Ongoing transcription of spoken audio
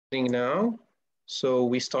Now. So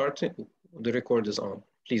we start, the record is on.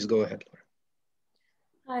 Please go ahead, Laura.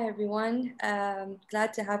 Hi, everyone.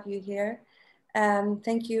 Glad to have you here.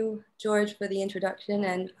 Thank you, George, for the introduction.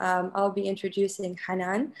 And I'll be introducing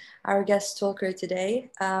Hanane, our guest talker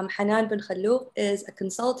today. Hanane Benkhallouk is a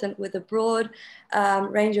consultant with a broad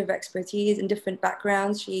range of expertise and different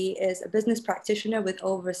backgrounds. She is a business practitioner with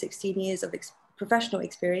over 16 years of professional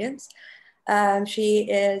experience.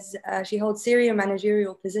 She holds senior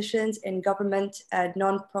managerial positions in government and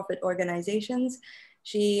non-profit organizations.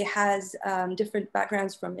 She has different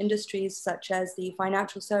backgrounds from industries such as the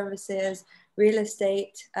financial services, real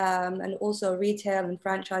estate, and also retail and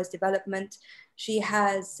franchise development. She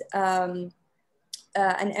has an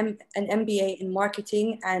MBA in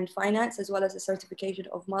marketing and finance, as well as a certification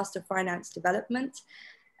of Master Finance Development.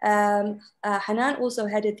 Hanane also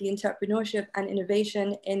headed the entrepreneurship and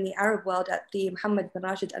innovation in the Arab world at the Mohammed bin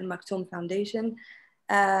Rashid Al Maktoum Foundation.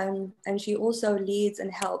 And she also leads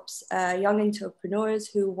and helps young entrepreneurs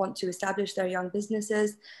who want to establish their young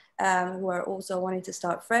businesses, who are also wanting to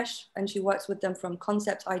start fresh. And she works with them from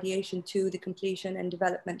concept ideation to the completion and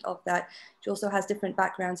development of that. She also has different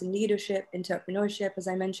backgrounds in leadership, entrepreneurship, as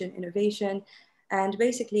I mentioned, innovation. And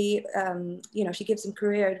basically, she gives them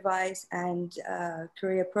career advice and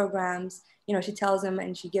career programs. She tells them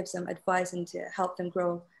and she gives them advice and to help them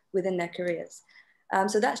grow within their careers.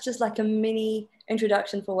 So that's just like a mini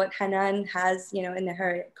introduction for what Hanane has, in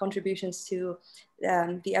her contributions to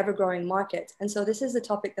the ever-growing market. And so this is the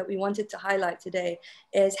topic that we wanted to highlight today,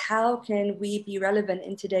 is how can we be relevant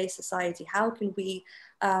in today's society? How can we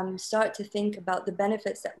start to think about the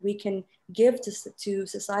benefits that we can give to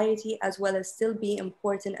society, as well as still be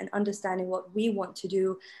important and understanding what we want to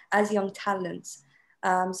do as young talents.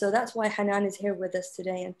 So that's why Hanane is here with us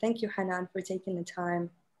today. And thank you, Hanane, for taking the time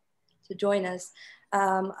to join us.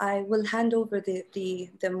 I will hand over the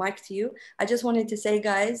mic to you. I just wanted to say,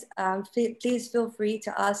 guys, please feel free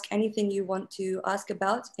to ask anything you want to ask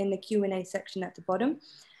about in the Q&A section at the bottom,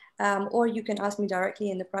 or you can ask me directly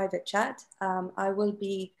in the private chat. I will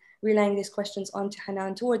be relaying these questions on to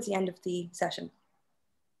Hanane towards the end of the session.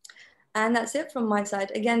 And that's it from my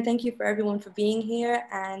side. Again, thank you for everyone for being here,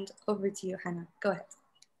 and over to you, Hanane. Go ahead.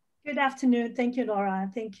 Good afternoon. Thank you,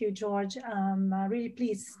 Laura. Thank you, George. I'm really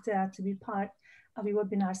pleased to be part of your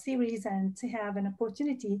webinar series and to have an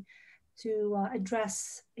opportunity to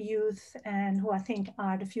address youth and who I think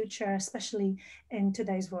are the future, especially in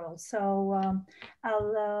today's world. So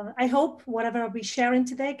I hope whatever I'll be sharing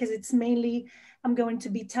today, because it's mainly, I'm going to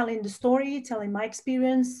be telling the story, telling my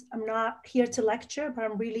experience. I'm not here to lecture, but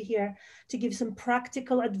I'm really here to give some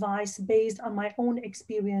practical advice based on my own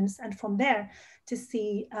experience. And from there to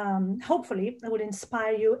see, hopefully it would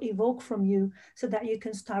inspire you, evoke from you so that you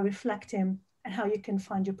can start reflecting and how you can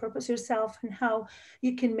find your purpose yourself and how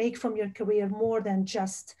you can make from your career more than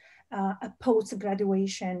just a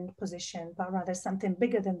post-graduation position, but rather something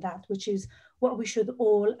bigger than that, which is what we should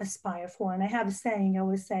all aspire for. And I have a saying, I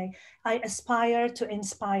always say, I aspire to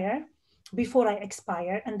inspire before I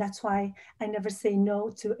expire. And that's why I never say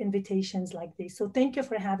no to invitations like this. So thank you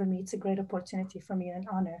for having me. It's a great opportunity for me and an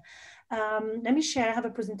honor. Let me share, I have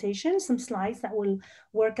a presentation, some slides that will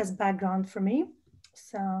work as background for me.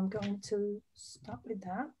 So I'm going to start with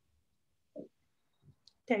that.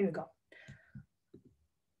 There you go.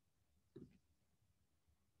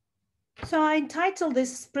 So I entitled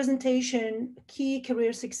this presentation, Key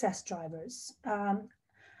Career Success Drivers.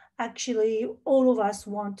 Actually, all of us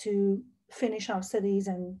want to finish our studies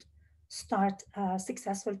and start a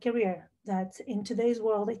successful career. That in today's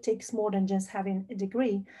world, it takes more than just having a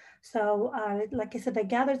degree. So like I said, I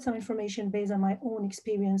gathered some information based on my own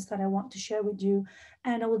experience that I want to share with you.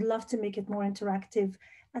 And I would love to make it more interactive,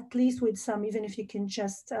 at least with some, even if you can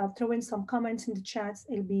just throw in some comments in the chats,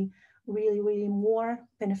 it'll be really, really more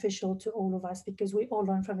beneficial to all of us because we all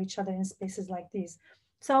learn from each other in spaces like these.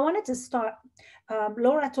 So I wanted to start,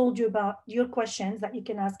 Laura told you about your questions that you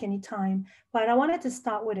can ask anytime, but I wanted to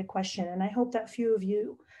start with a question, and I hope that few of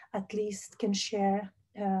you at least can share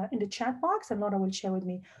in the chat box, and Laura will share with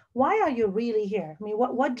me. Why are you really here? I mean,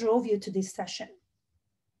 what drove you to this session?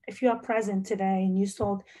 If you are present today and you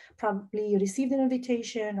saw, probably you received an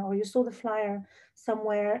invitation or you saw the flyer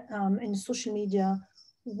somewhere in social media,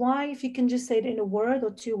 why, if you can just say it in a word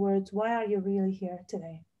or 2 words, why are you really here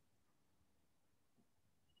today?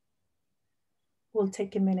 We'll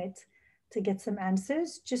take a minute to get some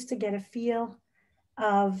answers, just to get a feel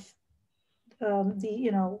of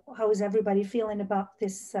how is everybody feeling about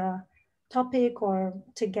this topic, or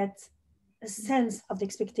to get a sense of the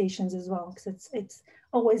expectations as well, because it's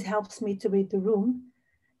always helps me to read the room.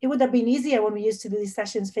 It would have been easier when we used to do these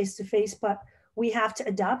sessions face to face, but we have to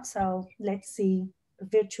adapt. So let's see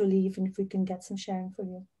virtually, even if we can get some sharing for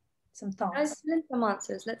you, some thoughts. Some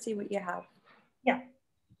answers. Let's see what you have. Yeah.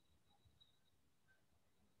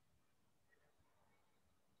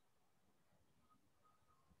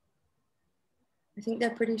 I think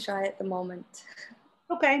they're pretty shy at the moment.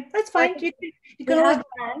 Okay, that's fine. You can always.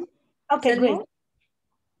 Okay, great.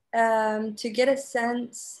 To get a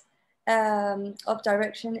sense of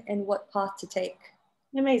direction and what path to take.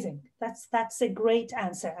 Amazing. That's a great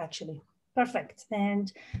answer, actually. Perfect.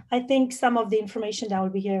 And I think some of the information that will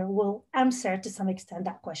be here will answer to some extent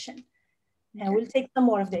that question. Okay. And we'll take some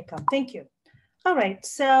more if they come. Thank you. All right.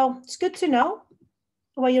 So it's good to know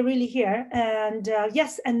why you're really here. And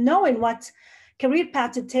yes, and knowing what career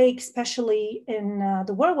path to take, especially in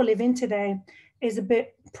the world we live in today, is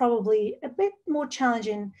probably a bit more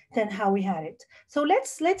challenging than how we had it. So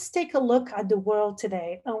let's take a look at the world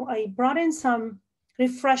today. I brought in some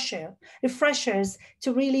refreshers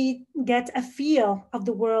to really get a feel of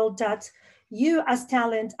the world that you as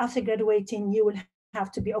talent after graduating, you will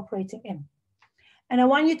have to be operating in. And I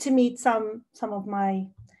want you to meet some of my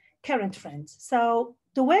current friends. So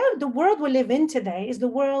the world we live in today is the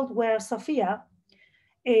world where Sophia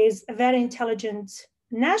is a very intelligent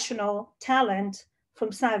national talent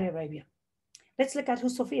from Saudi Arabia. Let's look at who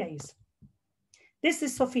Sophia is. This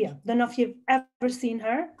is Sophia. Don't know if you've ever seen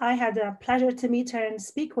her. I had a pleasure to meet her and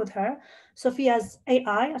speak with her. Sophia's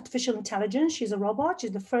AI, artificial intelligence. She's a robot.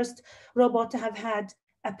 She's the first robot to have had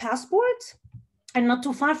a passport, and not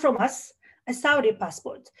too far from us, a Saudi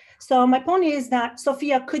passport. So my point is that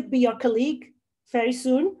Sophia could be your colleague very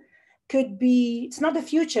soon. Could be, it's not the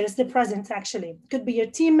future, it's the present actually. Could be your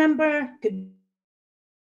team member, could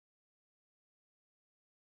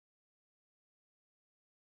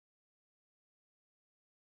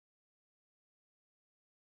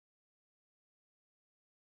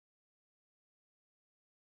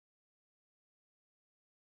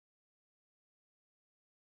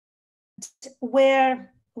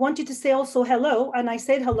where I want you to say also hello, and I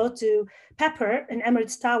said hello to Pepper in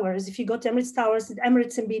Emirates Towers. If you go to Emirates Towers,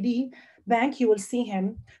 Emirates MBD Bank, you will see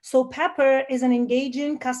him. So Pepper is an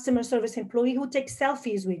engaging customer service employee who takes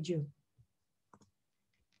selfies with you.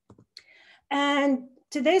 And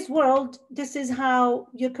today's world, this is how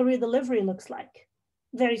your career delivery looks like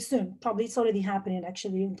very soon. Probably it's already happening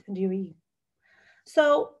actually in the UAE.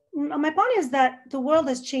 So my point is that the world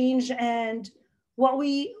has changed, and what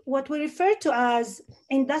we refer to as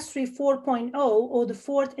Industry 4.0 or the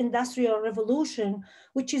fourth industrial revolution,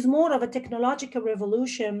 which is more of a technological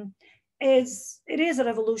revolution, is a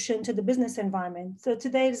revolution to the business environment. So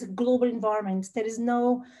today is a global environment. There is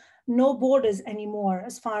no borders anymore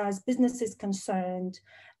as far as business is concerned.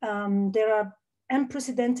 There are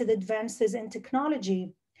unprecedented advances in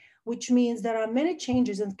technology, which means there are many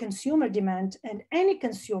changes in consumer demand, and any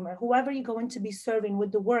consumer, whoever you're going to be serving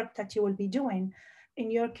with the work that you will be doing in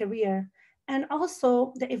your career, and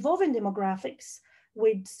also the evolving demographics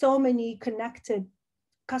with so many connected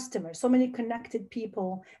customers, so many connected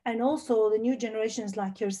people, and also the new generations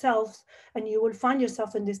like yourselves, and you will find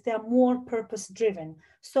yourself in this, they are more purpose driven.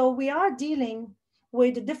 So we are dealing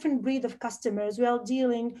with a different breed of customers. We are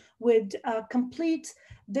dealing with a complete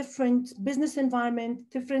different business environment,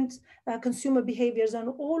 different consumer behaviors, and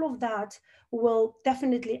all of that will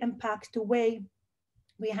definitely impact the way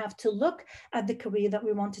we have to look at the career that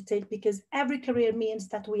we want to take, because every career means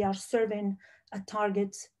that we are serving a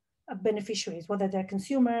target beneficiaries, whether they're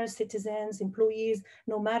consumers, citizens, employees.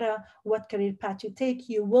 No matter what career path you take,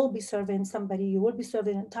 you will be serving somebody, you will be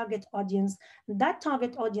serving a target audience. And that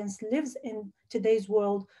target audience lives in today's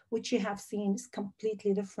world, which you have seen is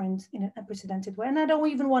completely different in an unprecedented way. And I don't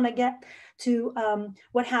even want to get to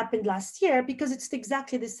what happened last year, because it's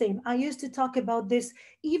exactly the same. I used to talk about this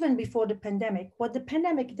even before the pandemic. What the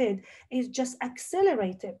pandemic did is just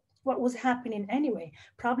accelerated what was happening anyway.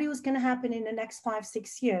 Probably was going to happen in the next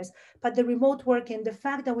 5-6 years. But the remote working, the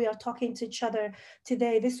fact that we are talking to each other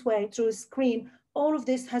today this way through a screen, all of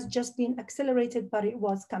this has just been accelerated, but it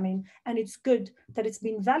was coming. And it's good that it's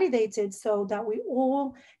been validated so that we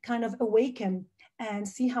all kind of awaken and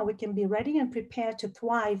see how we can be ready and prepared to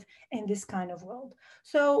thrive in this kind of world.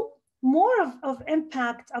 So more of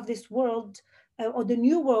impact of this world or the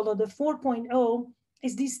new world or the 4.0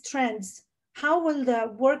 is these trends. How will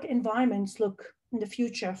the work environments look in the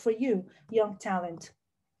future for you, young talent?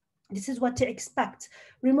 This is what to expect.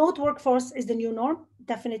 Remote workforce is the new norm,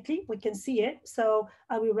 definitely, we can see it. So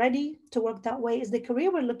are we ready to work that way? Is the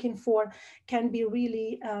career we're looking for can be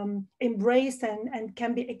really embraced and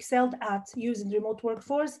can be excelled at using remote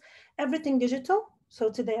workforce? Everything digital.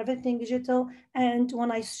 So today, everything digital. And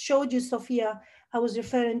when I showed you, Sophia, I was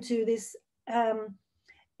referring to this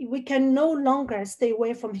we can no longer stay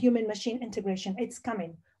away from human-machine integration. It's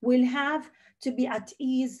coming. We'll have to be at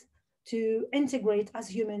ease to integrate as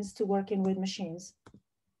humans to working with machines.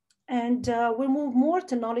 And we'll move more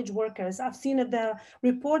to knowledge workers. I've seen the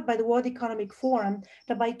report by the World Economic Forum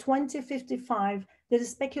that by 2055, there's a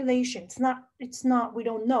speculation. It's not, we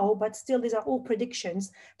don't know, but still these are all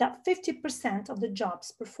predictions that 50% of the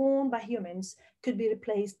jobs performed by humans could be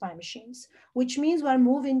replaced by machines, which means we're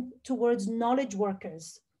moving towards knowledge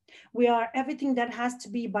workers. We are, everything that has to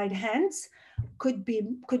be by the hands could be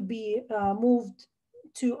moved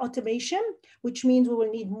to automation, which means we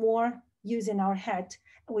will need more using our head,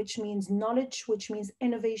 which means knowledge, which means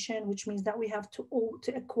innovation, which means that we have to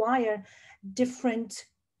acquire different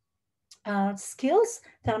skills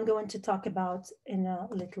that I'm going to talk about in a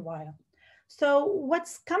little while. So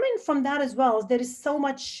what's coming from that as well is there is so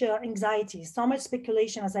much anxiety, so much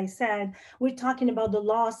speculation. As I said, we're talking about the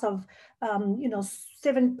loss of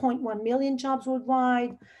 7.1 million jobs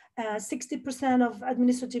worldwide, 60% of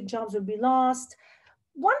administrative jobs will be lost.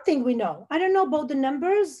 One thing we know, I don't know about the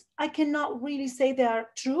numbers. I cannot really say they are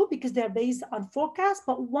true because they're based on forecasts.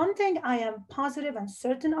 But one thing I am positive and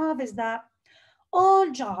certain of is that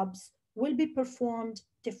all jobs will be performed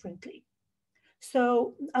differently.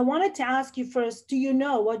 So I wanted to ask you first, do you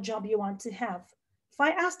know what job you want to have? If I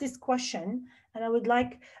ask this question, and I would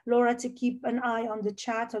like Laura to keep an eye on the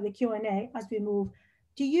chat or the Q&A as we move,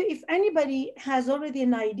 if anybody has already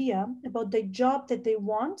an idea about the job that they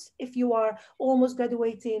want, if you are almost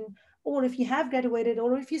graduating, or if you have graduated,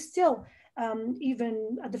 or if you're still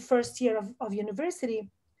even at the first year of university,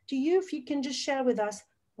 if you can just share with us,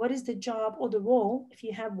 what is the job or the role, if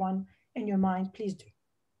you have one in your mind, please do.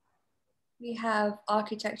 We have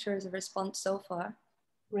architecture as a response so far.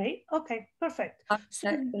 Great, okay, perfect.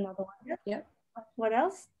 Architect, another one, yep. What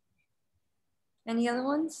else? Any other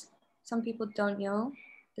ones? Some people don't know.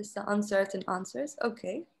 This is the uncertain answers.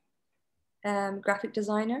 Okay. Graphic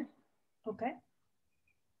designer. Okay.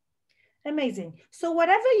 Amazing. So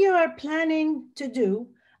whatever you are planning to do,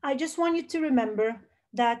 I just want you to remember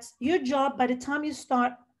that your job, by the time you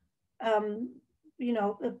start,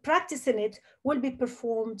 practicing it, will be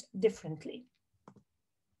performed differently.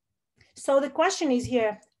 So the question is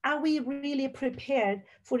here, are we really prepared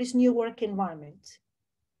for this new work environment?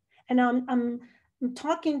 And I'm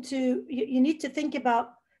talking to, you need to think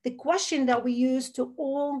about the question that we use to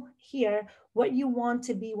all hear what you want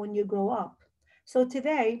to be when you grow up. So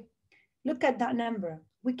today, look at that number.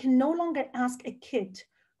 We can no longer ask a kid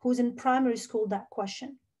who's in primary school that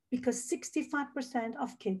question, because 65%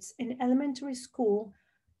 of kids in elementary school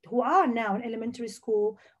who are now in elementary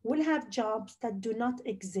school will have jobs that do not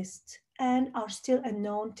exist and are still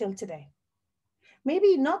unknown till today.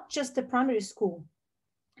 Maybe not just the primary school,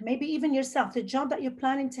 maybe even yourself, the job that you're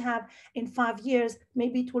planning to have in 5 years,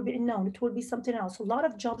 maybe it will be unknown, it will be something else. A lot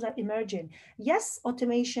of jobs are emerging. Yes,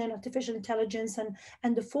 automation, artificial intelligence,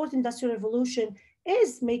 and the fourth industrial revolution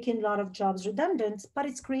is making a lot of jobs redundant, but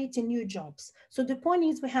it's creating new jobs. So the point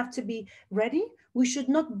is we have to be ready. We should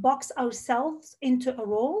not box ourselves into a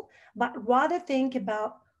role, but rather think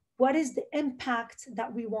about what is the impact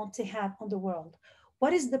that we want to have on the world?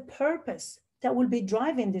 What is the purpose that will be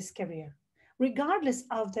driving this career? Regardless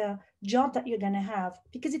of the job that you're going to have,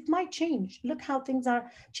 because it might change. Look how things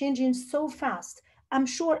are changing so fast. I'm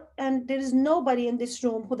sure, and there is nobody in this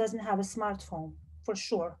room who doesn't have a smartphone, for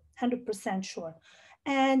sure, 100% sure.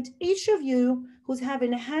 And each of you who's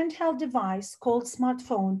having a handheld device called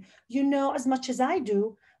smartphone, you know as much as I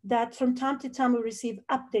do that from time to time we receive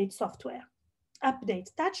update software. Updates.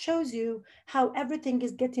 That shows you how everything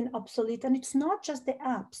is getting obsolete. And it's not just the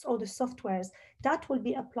apps or the softwares that will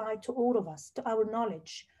be applied to all of us, to our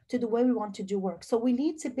knowledge, to the way we want to do work. So we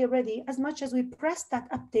need to be ready. As much as we press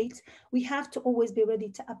that update, we have to always be ready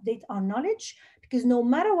to update our knowledge, because no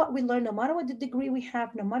matter what we learn, no matter what the degree we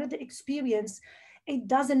have, no matter the experience, it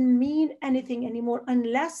doesn't mean anything anymore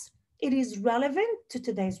unless it is relevant to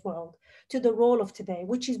today's world, to the role of today,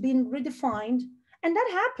 which is being redefined. And that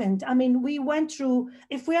happened. I mean, we went through,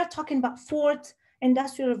 if we are talking about fourth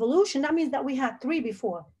industrial revolution, that means that we had 3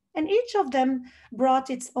 before. And each of them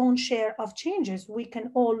brought its own share of changes. We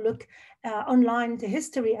can all look online into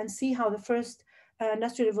history and see how the first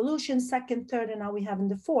industrial revolution, second, third, and now we have in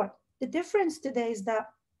the fourth. The difference today is that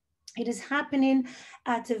it is happening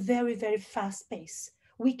at a very, very fast pace.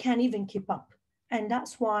 We can't even keep up. And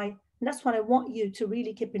that's what I want you to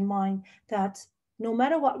really keep in mind, that no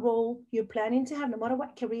matter what role you're planning to have, no matter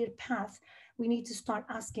what career path, we need to start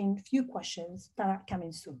asking a few questions that are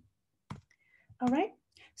coming soon. All right.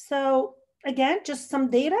 So again, just some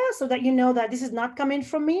data so that you know that this is not coming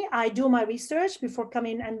from me. I do my research before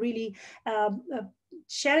coming and really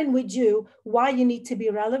sharing with you why you need to be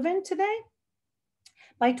relevant today.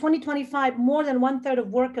 By 2025, more than 1/3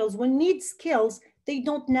 of workers will need skills they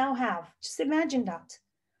don't now have. Just imagine that.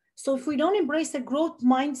 So if we don't embrace a growth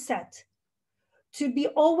mindset, to be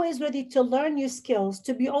always ready to learn new skills,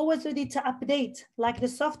 to be always ready to update, like the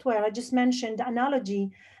software I just mentioned, the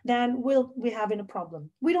analogy, then we're having a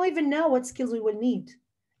problem. We don't even know what skills we will need.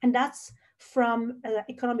 And that's from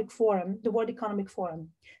Economic Forum, the World Economic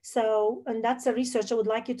Forum. So, and that's a research I would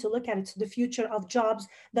like you to look at. It's the future of jobs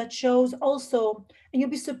that shows also, and you'll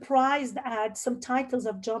be surprised at some titles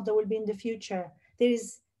of jobs that will be in the future. There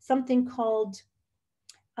is something called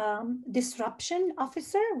disruption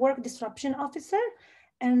officer, work disruption officer.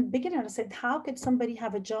 And beginner, I said, how could somebody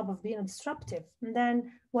have a job of being disruptive? And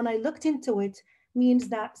then when I looked into it, means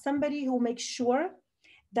that somebody who makes sure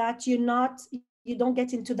that you don't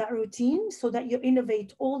get into that routine, so that you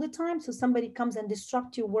innovate all the time. So somebody comes and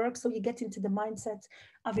disrupt your work, so you get into the mindset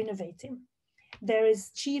of innovating. There is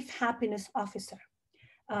chief happiness officer,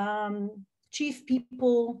 chief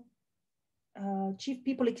people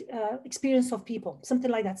experience of people,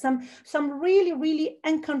 something like that. Some really, really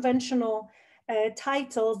unconventional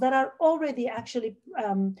titles that are already actually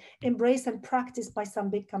embraced and practiced by some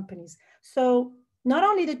big companies. So not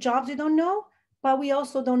only the jobs we don't know, but we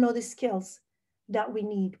also don't know the skills that we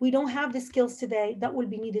need. We don't have the skills today that will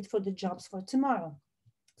be needed for the jobs for tomorrow.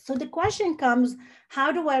 So the question comes,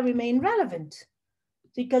 how do I remain relevant?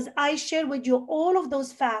 Because I shared with you all of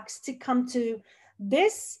those facts to come to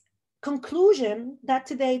this conclusion that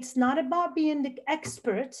today it's not about being the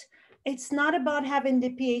expert. It's not about having the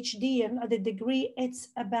PhD and the degree. It's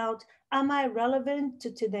about, am I relevant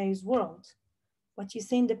to today's world? What you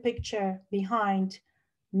see in the picture behind,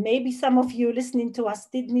 maybe some of you listening to us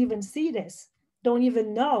didn't even see this, don't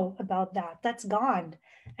even know about that. That's gone.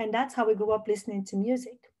 And that's how we grew up listening to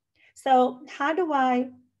music. So how do I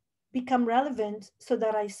become relevant so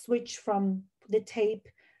that I switch from the tape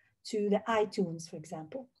to the iTunes, for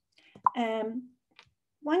example?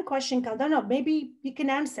 One question, I don't know, maybe you can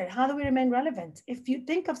answer. How do we remain relevant? If you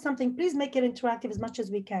think of something, please make it interactive as much as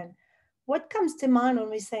we can. What comes to mind when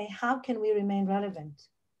we say, how can we remain relevant?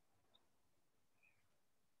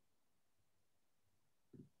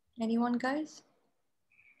 Anyone, guys?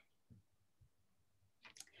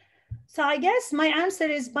 So I guess my answer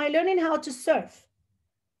is by learning how to surf.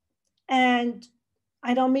 And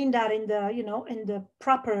I don't mean that in the, in the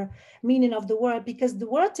proper meaning of the word, because the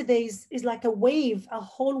world today is like a wave, a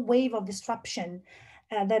whole wave of disruption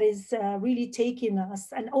that is really taking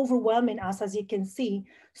us and overwhelming us, as you can see.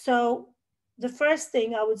 So the first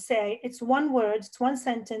thing I would say, it's one word, it's one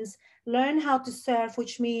sentence, learn how to surf,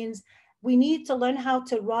 which means we need to learn how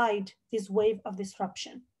to ride this wave of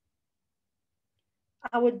disruption.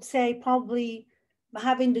 I would say probably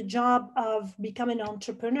having the job of becoming an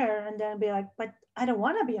entrepreneur and then be like, but I don't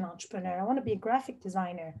want to be an entrepreneur. I want to be a graphic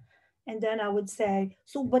designer. And then I would say,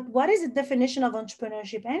 so, but what is the definition of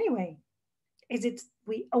entrepreneurship anyway? Is it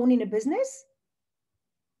we owning a business?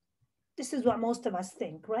 This is what most of us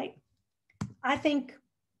think, right? I think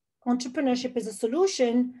entrepreneurship is a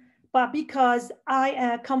solution, but because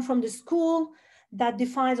I come from the school that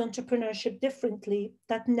defines entrepreneurship differently,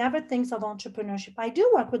 that never thinks of entrepreneurship. I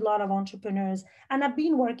do work with a lot of entrepreneurs, and I've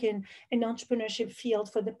been working in the entrepreneurship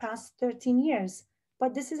field for the past 13 years.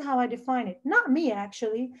 But this is how I define it. Not me,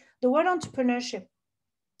 actually. The word entrepreneurship,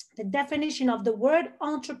 the definition of the word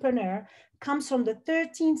entrepreneur comes from the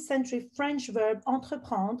 13th century French verb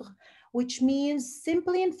entreprendre, which means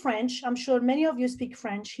simply in French, I'm sure many of you speak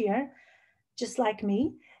French here, just like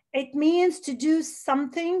me, it means to do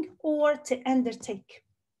something or to undertake.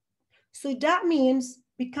 So that means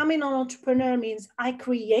becoming an entrepreneur means I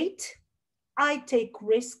create, I take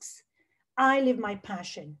risks, I live my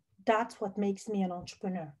passion. That's what makes me an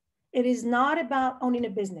entrepreneur. It is not about owning a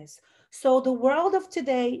business. So the world of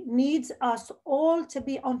today needs us all to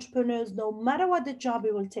be entrepreneurs, no matter what the job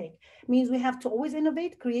we will take. It means we have to always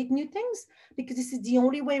innovate, create new things, because this is the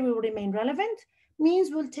only way we will remain relevant. Means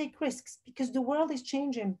we'll take risks because the world is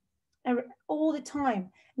changing all the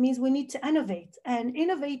time. It means we need to innovate, and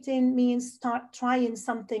innovating means start trying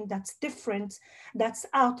something that's different, that's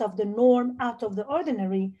out of the norm, out of the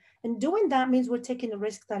ordinary. And doing that means we're taking the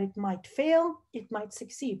risk that it might fail, it might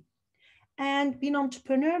succeed. And being an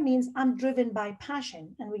entrepreneur means I'm driven by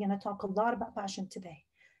passion. And we're going to talk a lot about passion today.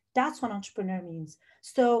 That's what entrepreneur means.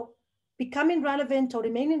 So becoming relevant or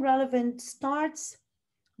remaining relevant starts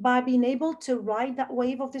by being able to ride that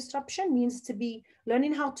wave of disruption means to be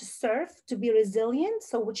learning how to surf, to be resilient.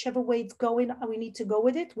 So whichever way it's going, we need to go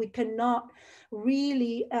with it. We cannot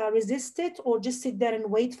really resist it or just sit there and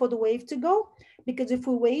wait for the wave to go. Because if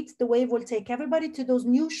we wait, the wave will take everybody to those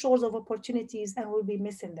new shores of opportunities and we'll be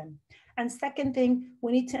missing them. And second thing,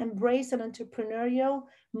 we need to embrace an entrepreneurial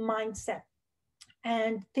mindset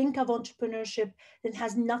and think of entrepreneurship that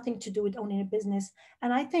has nothing to do with owning a business.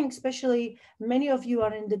 And I think especially many of you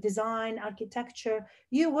are in the design, architecture,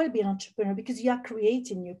 you will be an entrepreneur because you are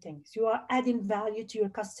creating new things. You are adding value to your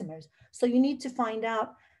customers. So you need to find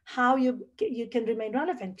out how you can remain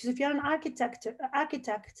relevant. Because if you're an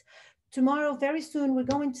architect, tomorrow, very soon, we're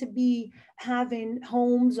going to be having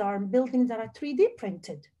homes or buildings that are 3D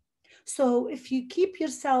printed. So if you keep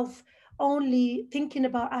yourself only thinking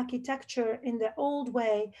about architecture in the old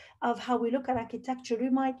way of how we look at architecture,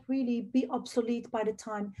 you might really be obsolete by the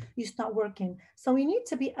time you start working. So we need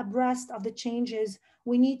to be abreast of the changes.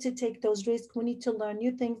 We need to take those risks. We need to learn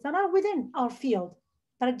new things that are within our field.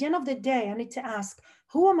 But at the end of the day, I need to ask,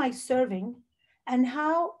 who am I serving? And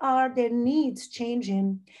how are their needs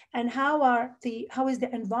changing? And how is the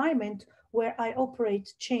environment where I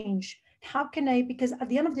operate change? How can I, because at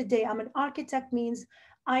the end of the day, I'm an architect means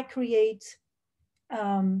I create,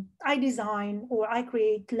 I design, or I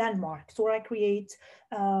create landmarks, or I create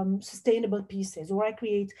sustainable pieces, or I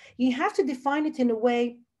create, you have to define it in a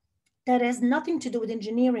way that has nothing to do with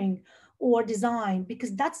engineering or design,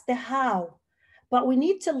 because that's the how. But we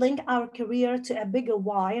need to link our career to a bigger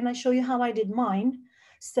why. And I show you how I did mine.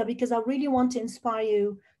 So because I really want to inspire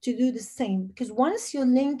you to do the same, because once you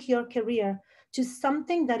link your career to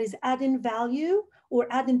something that is adding value or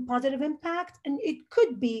adding positive impact, and it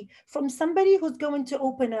could be from somebody who's going to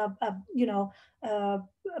open a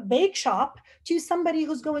bake shop to somebody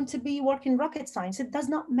who's going to be working rocket science. It does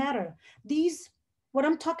not matter. What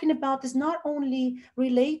I'm talking about does not only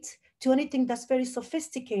relate to anything that's very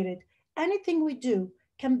sophisticated. Anything we do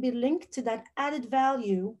can be linked to that added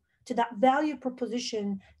value, to that value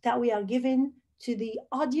proposition that we are giving to the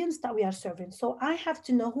audience that we are serving. So I have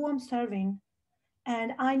to know who I'm serving,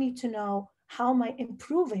 and I need to know how am I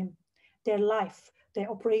improving their life,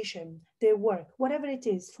 their operation, their work, whatever it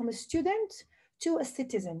is, from a student to a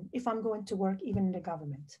citizen, if I'm going to work even in the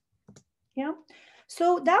government. Yeah.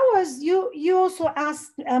 So that was, you also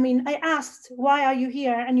asked, I asked, why are you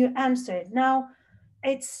here? And you answered. Now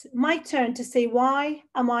it's my turn to say, why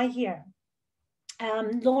am I here?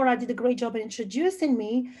 Laura did a great job in introducing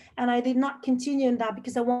me, and I did not continue in that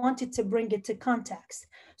because I wanted to bring it to context.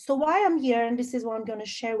 So why I'm here, and this is what I'm going to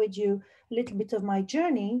share with you a little bit of my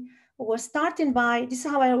journey, was starting by, this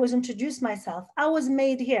is how I always introduce myself. I was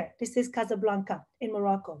made here. This is Casablanca in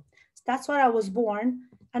Morocco. So that's where I was born.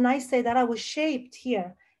 And I say that I was shaped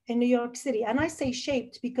here in New York City. And I say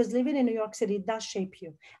shaped because living in New York City does shape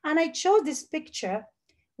you. And I chose this picture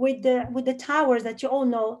with the towers that you all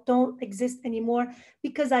know don't exist anymore,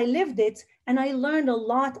 because I lived it and I learned a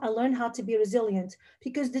lot. I learned how to be resilient,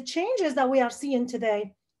 because the changes that we are seeing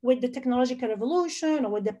today with the technological revolution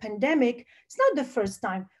or with the pandemic, it's not the first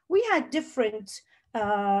time. We had different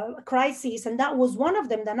crises, and that was one of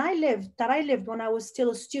them that I lived when I was still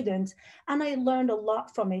a student, and I learned a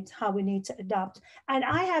lot from it, how we need to adapt. And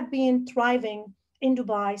I have been thriving in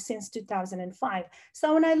Dubai since 2005.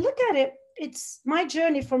 So when I look at it, it's my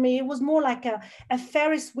journey. For me, it was more like a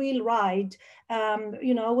Ferris wheel ride.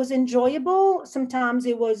 It was enjoyable. Sometimes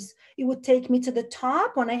it would take me to the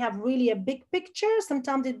top when I have really a big picture.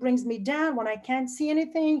 Sometimes it brings me down when I can't see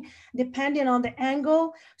anything, depending on the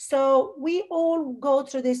angle. So we all go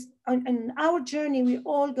through this, in our journey, we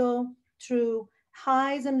all go through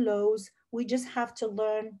highs and lows. We just have to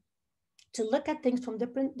learn to look at things from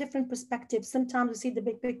different perspectives. Sometimes we see the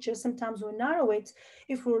big picture, sometimes we narrow it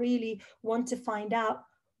if we really want to find out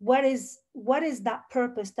what is that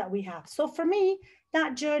purpose that we have. So for me,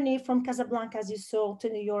 that journey from Casablanca, as you saw, to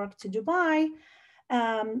New York to Dubai,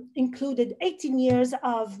 included 18 years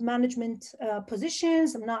of management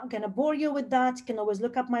positions. I'm not going to bore you with that. You can always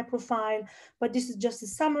look up my profile, but this is just a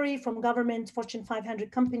summary from government, Fortune 500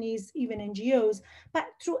 companies, even NGOs. But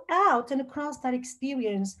throughout and across that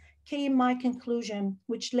experience came my conclusion,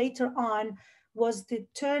 which later on was the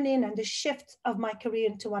turning and the shift of my career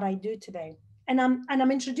into what I do today. And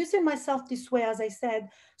I'm introducing myself this way, as I said,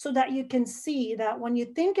 so that you can see that when you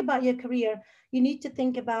think about your career, you need to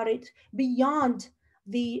think about it beyond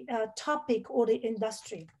the topic or the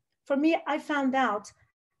industry. For me, I found out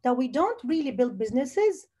that we don't really build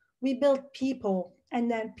businesses, we build people, and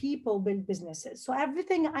then people build businesses. So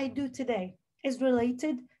everything I do today is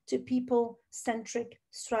related to people-centric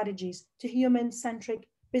strategies, to human-centric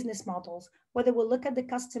business models. whether we look at the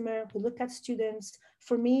customer, we look at students.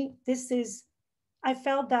 For me, I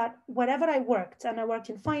felt that whatever I worked, and I worked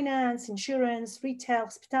in finance, insurance, retail,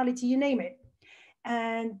 hospitality, you name it.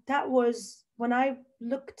 And that was when I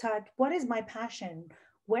looked at what is my passion?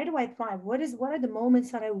 Where do I thrive? What are the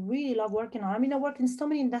moments that I really love working on? I mean, I work in so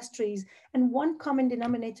many industries, and one common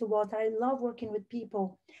denominator was that I love working with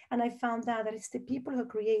people. And I found that it's the people who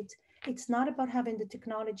create. It's not about having the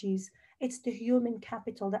technologies, it's the human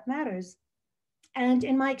capital that matters. And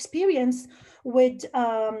in my experience with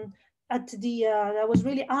I was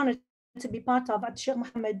really honored to be part of at Sheikh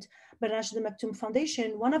Mohammed bin Rashid Al Maktoum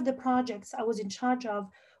Foundation. One of the projects I was in charge of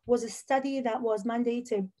was a study that was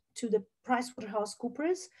mandated to the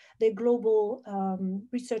PricewaterhouseCoopers, the global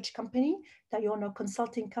research company, that you all know,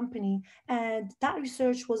 consulting company. And that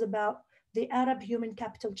research was about the Arab Human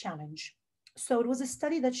Capital Challenge. So it was a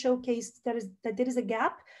study that showcased that there is a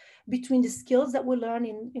gap between the skills that we learn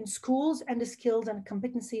in schools and the skills and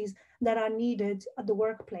competencies that are needed at the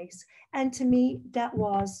workplace. And to me, that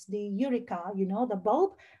was the eureka, the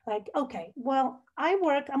bulb. Like, okay, well, I'm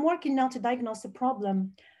working now to diagnose a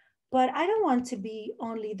problem, but I don't want to be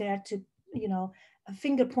only there to, a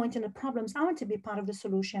finger pointing at problems. I want to be part of the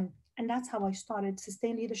solution. And that's how I started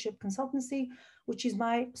Sustained Leadership Consultancy, which is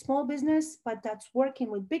my small business, but that's working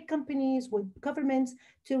with big companies, with governments,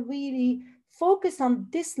 to really focus on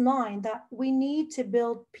this line that we need to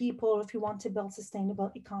build people if we want to build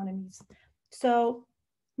sustainable economies. So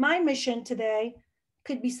my mission today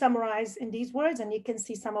could be summarized in these words, and you can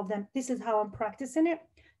see some of them. This is how I'm practicing it: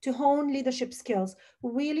 to hone leadership skills,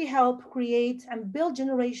 really help create and build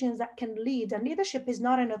generations that can lead. And leadership is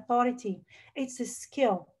not an authority, it's a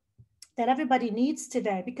skill that everybody needs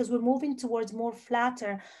today, because we're moving towards more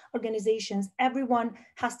flatter organizations. Everyone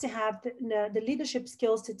has to have the leadership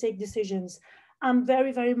skills to take decisions. I'm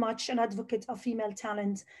very, very much an advocate of female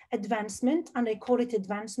talent advancement, and I call it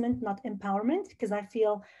advancement, not empowerment, because I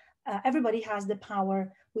feel everybody has the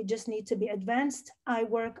power. We just need to be advanced. I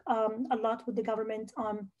work a lot with the government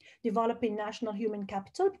on developing national human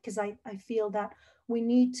capital, because I feel that we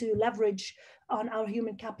need to leverage on our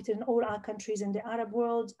human capital in all our countries in the Arab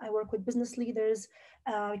world. I work with business leaders,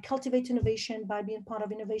 cultivate innovation by being part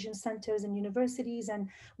of innovation centers and universities, and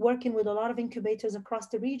working with a lot of incubators across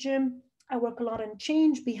the region. I work a lot on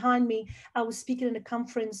change. Behind me, I was speaking in a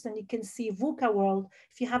conference, and you can see VUCA world.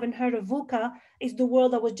 If you haven't heard of VUCA, it's the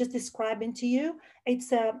world I was just describing to you.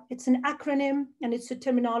 It's an acronym, and it's a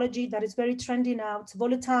terminology that is very trendy now. It's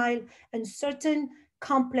volatile, uncertain,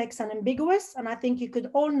 complex, and ambiguous. And I think you could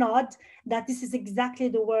all nod that this is exactly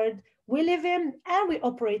the word we live in and we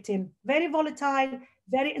operate in. Very volatile,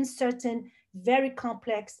 very uncertain, very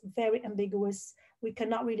complex, very ambiguous. We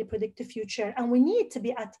cannot really predict the future, and we need to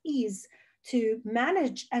be at ease to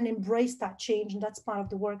manage and embrace that change. And that's part of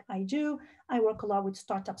the work I do. I work a lot with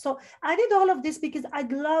startups. So I did all of this because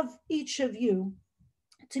I'd love each of you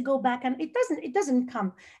to go back, and it doesn't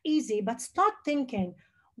come easy, but start thinking,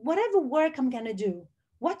 whatever work I'm going to do,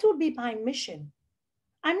 what will be my mission?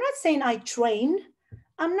 I'm not saying I train.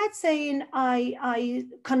 I'm not saying I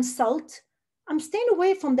consult. I'm staying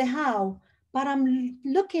away from the how, but I'm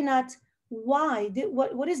looking at why.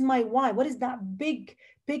 What is my why? What is that big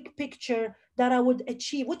picture that I would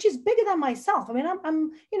achieve, which is bigger than myself? I mean,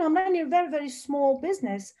 I'm running a very, very small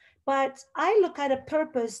business, but I look at a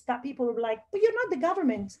purpose that people will be like, but you're not the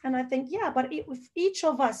government. And I think, yeah, but if each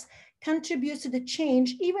of us contributes to the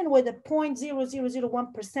change, even with a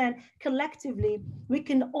 0.0001% collectively, we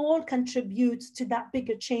can all contribute to that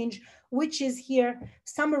bigger change, which is here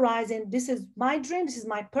summarizing, this is my dream, this is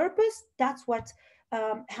my purpose. That's what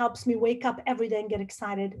helps me wake up every day and get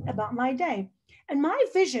excited about my day. And my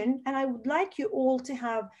vision, and I would like you all to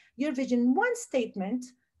have your vision, one statement.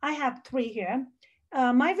 I have three here.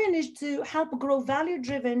 My vision is to help grow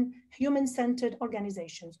value-driven, human-centered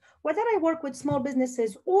organizations. Whether I work with small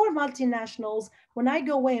businesses or multinationals, when I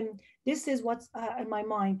go in, this is what's in my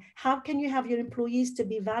mind. How can you have your employees to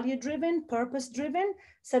be value-driven, purpose-driven,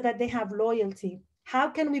 so that they have loyalty? How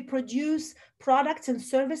can we produce products and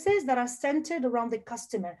services that are centered around the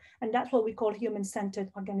customer? And that's what we call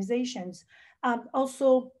human-centered organizations.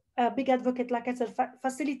 Also, a big advocate, like I said,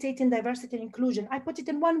 facilitating diversity and inclusion. I put it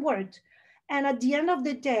in one word. And at the end of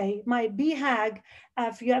the day, my BHAG,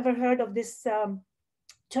 if you ever heard of this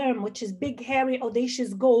term, which is big, hairy,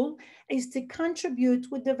 audacious goal, is to contribute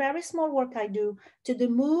with the very small work I do to the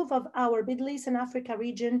move of our Middle East and Africa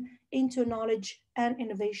region into a knowledge and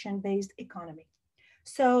innovation-based economy.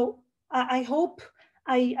 So I hope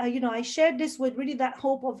I shared this with really that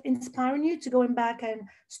hope of inspiring you to going back and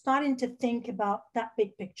starting to think about that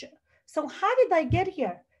big picture. So how did I get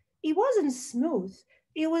here? It wasn't smooth.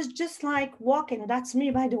 it was just like walking, that's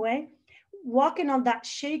me, by the way, walking on that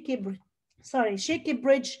shaky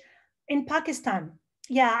bridge in Pakistan.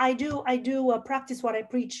 Yeah, I do practice what I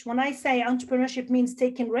preach. When I say entrepreneurship means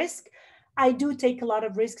taking risk, I do take a lot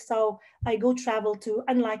of risks. So I go travel to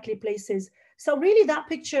unlikely places. So really that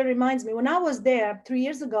picture reminds me when I was there 3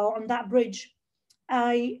 years ago on that bridge,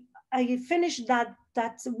 I I finished that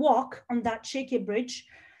walk on that shaky bridge,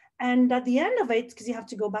 and at the end of it, because you have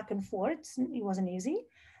to go back and forth, it wasn't easy.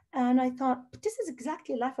 And I thought, but this is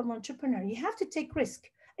exactly life of an entrepreneur. You have to take risk.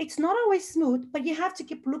 It's not always smooth, but you have to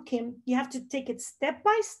keep looking. You have to take it step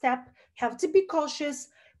by step. You have to be cautious,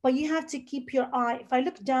 but you have to keep your eye. If I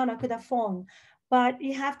look down, I could have fallen, but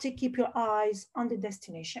you have to keep your eyes on the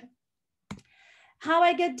destination. How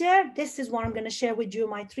I get there, this is what I'm going to share with you,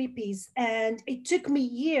 my 3Ps. And it took me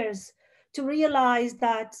years to realize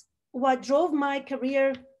that what drove my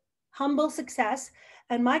career humble success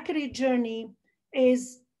and my career journey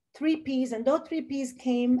is 3Ps. And those 3Ps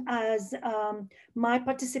came as my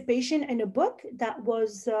participation in a book that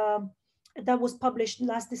was published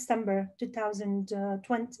last December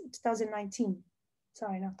 2019.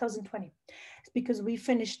 Sorry, no, 2020. It's because we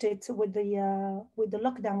finished it with the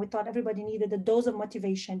lockdown. We thought everybody needed a dose of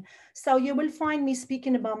motivation. So you will find me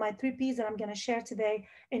speaking about my 3Ps that I'm going to share today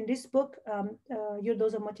in this book, Your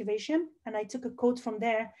Dose of Motivation. And I took a quote from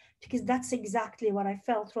there because that's exactly what I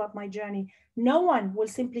felt throughout my journey. No one will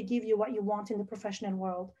simply give you what you want in the professional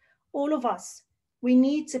world. All of us, we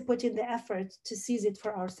need to put in the effort to seize it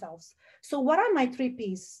for ourselves. So what are my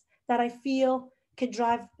 3Ps that I feel could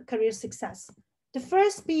drive career success? The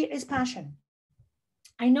first P is passion.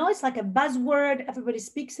 I know it's like a buzzword, everybody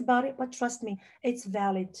speaks about it, but trust me, it's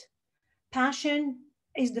valid. Passion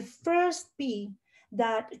is the first P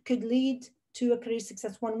that could lead to a career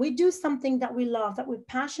success. When we do something that we love, that we're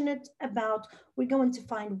passionate about, we're going to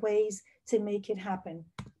find ways to make it happen.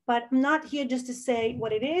 But I'm not here just to say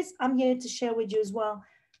what it is. I'm here to share with you as well.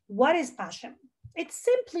 What is passion? It's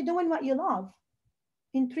simply doing what you love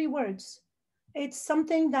in 3 words. It's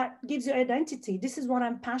something that gives you identity. This is what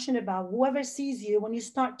I'm passionate about. Whoever sees you when you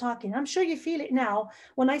start talking, I'm sure you feel it now.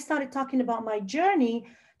 When I started talking about my journey,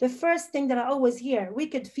 the first thing that I always hear, we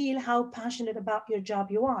could feel how passionate about your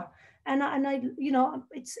job you are. And I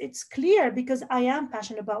it's clear because I am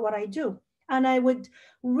passionate about what I do. And I would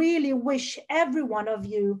really wish every one of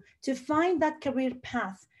you to find that career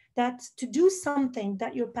path, that to do something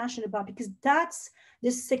that you're passionate about, because that's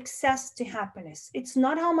the success to happiness. It's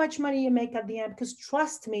not how much money you make at the end, because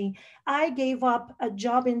trust me, I gave up a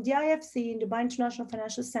job in the IFC, in Dubai International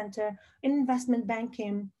Financial Center, in investment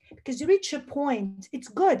banking, because you reach a point, it's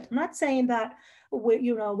good. I'm not saying that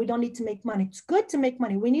we don't need to make money. It's good to make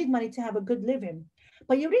money. We need money to have a good living.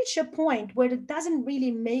 But you reach a point where it doesn't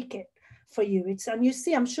really make it for you.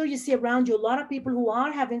 I'm sure you see around you a lot of people who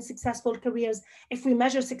are having successful careers if we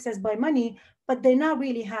measure success by money, but they're not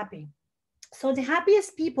really happy. So the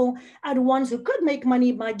happiest people are the ones who could make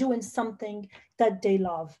money by doing something that they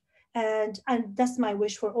love. And that's my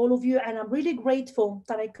wish for all of you. And I'm really grateful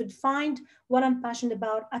that I could find what I'm passionate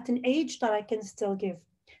about at an age that I can still give.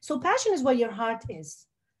 So passion is where your heart is.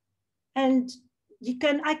 And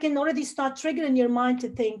I can already start triggering your mind to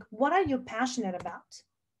think, what are you passionate about?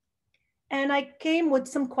 And I came with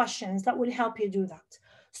some questions that will help you do that.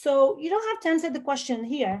 So you don't have to answer the question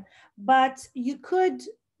here, but you could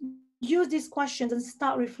use these questions and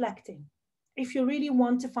start reflecting if you really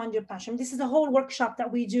want to find your passion. This is a whole workshop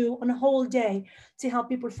that we do on a whole day to help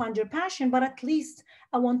people find your passion, but at least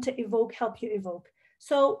I want to help you evoke.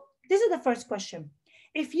 So this is the first question.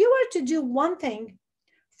 If you were to do one thing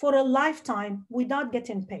for a lifetime without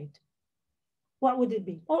getting paid, what would it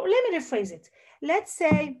be? Or let me rephrase it. Let's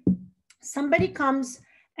say somebody comes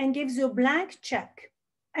and gives you a blank check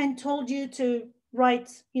and told you to write,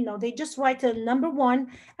 they just write a number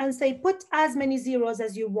 1 and say, put as many zeros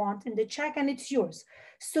as you want in the check and it's yours.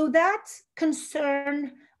 So that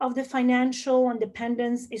concern of the financial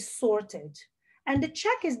independence is sorted. And the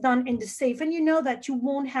check is done in the safe. And you know that you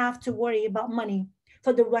won't have to worry about money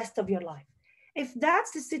for the rest of your life. If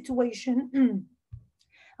that's the situation,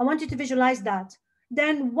 I want you to visualize that.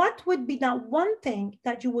 Then what would be that one thing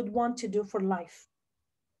that you would want to do for life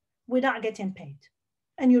without getting paid?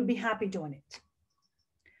 And you'll be happy doing it.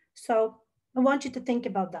 So I want you to think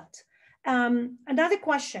about that. Another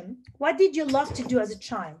question, what did you love to do as a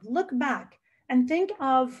child? Look back and think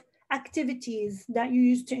of activities that you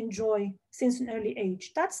used to enjoy since an early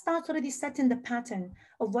age. That starts already setting the pattern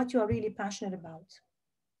of what you are really passionate about.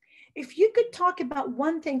 If you could talk about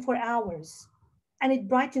one thing for hours and it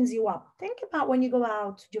brightens you up, think about when you go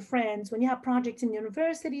out with your friends, when you have projects in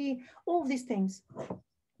university, all of these things.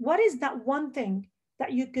 What is that one thing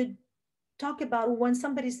that you could talk about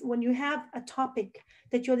when you have a topic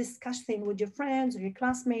that you're discussing with your friends or your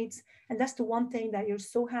classmates, and that's the one thing that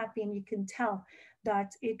you're so happy and you can tell that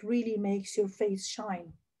it really makes your face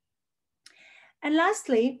shine. And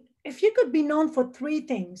lastly, if you could be known for 3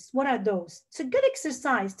 things, what are those? It's a good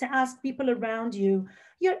exercise to ask people around you,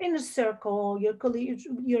 your inner circle, your colleagues,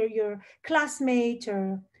 your classmate,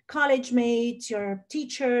 your college mates, your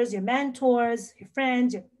teachers, your mentors, your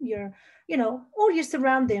friends, your all you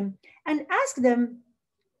surround them, and ask them,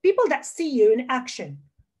 people that see you in action.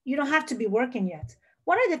 You don't have to be working yet.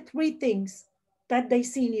 What are the 3 things that they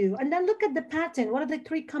see in you? And then look at the pattern. What are the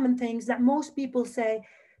 3 common things that most people say,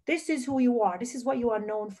 this is who you are, this is what you are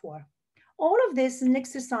known for? All of this is an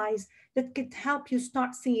exercise that could help you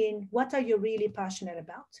start seeing what are you really passionate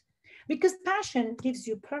about. Because passion gives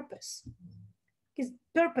you purpose. Because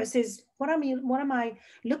purpose is, what am I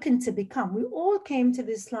looking to become? We all came to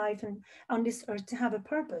this life and on this earth to have a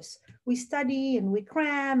purpose. We study and we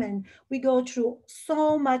cram and we go through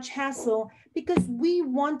so much hassle because we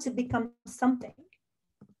want to become something.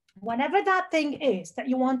 Whatever that thing is that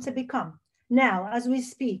you want to become now, as we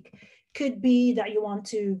speak, could be that you want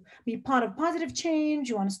to be part of positive change,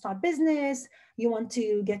 you want to start business, you want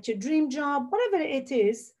to get your dream job, whatever it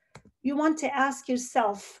is, you want to ask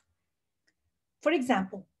yourself, for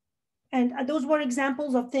example, and those were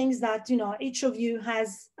examples of things that, each of you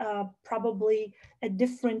has probably a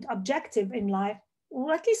different objective in life,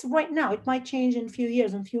 or at least right now. It might change in a few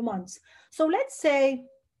years, in a few months. So let's say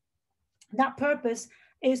that purpose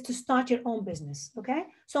is to start your own business, okay?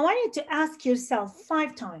 So I want you to ask yourself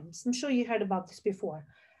 5 times, I'm sure you heard about this before,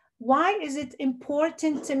 why is it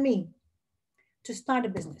important to me to start a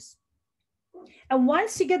business? And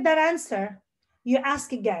once you get that answer, you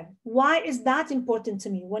ask again, why is that important to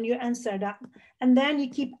me? When you answer that, and then you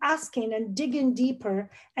keep asking and digging deeper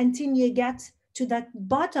until you get to that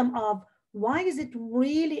bottom of, why is it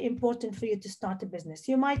really important for you to start a business?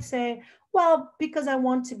 You might say, well, because I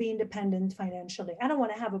want to be independent financially. I don't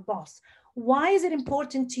want to have a boss. Why is it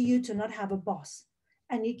important to you to not have a boss?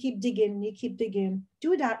 And you keep digging, you keep digging.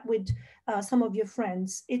 Do that with some of your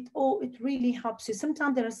friends. It really helps you.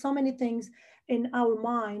 Sometimes there are so many things in our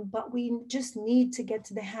mind, but we just need to get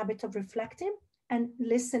to the habit of reflecting and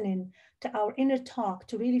listening to our inner talk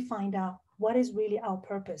to really find out what is really our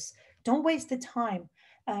purpose. Don't waste the time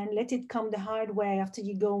and let it come the hard way after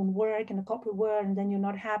you go and work in a corporate world and then you're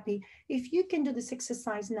not happy. If you can do this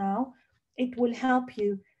exercise now, it will help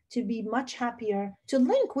you to be much happier, to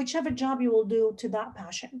link whichever job you will do to that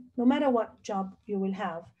passion, no matter what job you will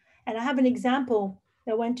have. And I have an example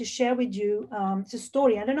that I want to share with you. It's a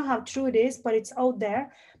story. I don't know how true it is, but it's out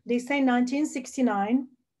there. They say 1969,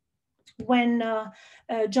 when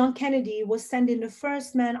John Kennedy was sending the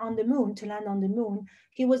first man on the moon to land on the moon,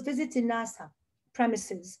 he was visiting NASA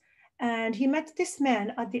premises, and he met this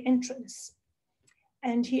man at the entrance.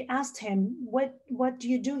 And he asked him, what do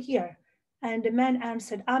you do here? And the man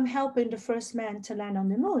answered, I'm helping the first man to land on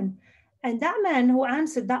the moon. And that man who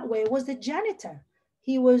answered that way was the janitor.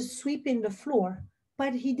 He was sweeping the floor,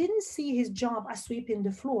 but he didn't see his job as sweeping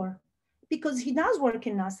the floor because he does work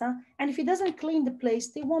in NASA. And if he doesn't clean the place,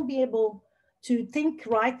 they won't be able to think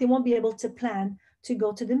right. They won't be able to plan to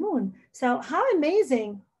go to the moon. So how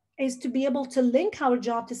amazing is to be able to link our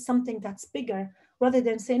job to something that's bigger rather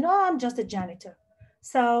than saying, oh, I'm just a janitor.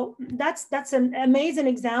 So that's an amazing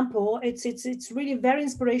example. It's really very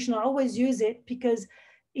inspirational. I always use it because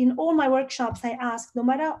in all my workshops, I ask, no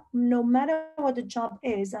matter what the job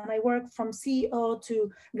is, and I work from CEO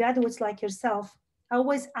to graduates like yourself, I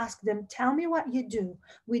always ask them, tell me what you do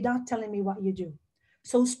without telling me what you do.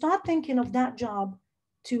 So start thinking of that job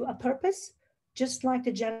to a purpose, just like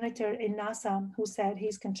the janitor in NASA who said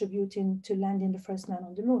he's contributing to landing the first man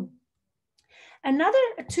on the moon. Another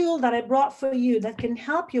tool that I brought for you that can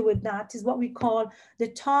help you with that is what we call the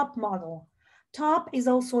TOP model. TOP is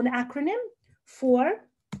also an acronym for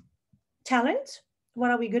talent, what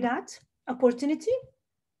are we good at, opportunity,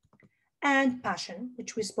 and passion,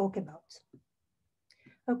 which we spoke about.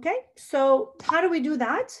 Okay, so how do we do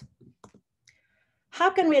that? How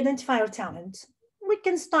can we identify our talent? We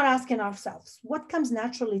can start asking ourselves, what comes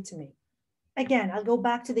naturally to me? Again, I'll go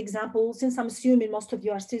back to the example, since I'm assuming most of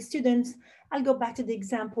you are still students, I'll go back to the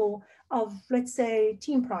example of, let's say,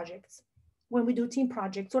 team projects. When we do team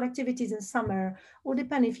projects or activities in summer, or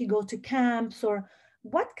depending if you go to camps, or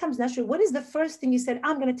what comes naturally, what is the first thing you said,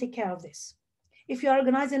 I'm gonna take care of this? If you're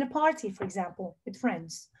organizing a party, for example, with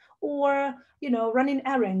friends, or running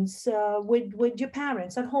errands with your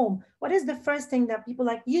parents at home, what is the first thing that people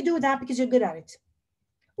like, you do that because you're good at it?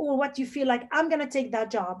 Or what you feel like, I'm gonna take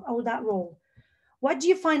that job or that role? What do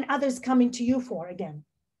you find others coming to you for again?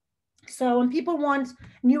 So when people want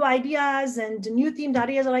new ideas and new themed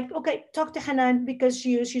ideas, are like, okay, talk to Hanane, because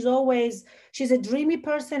she's a dreamy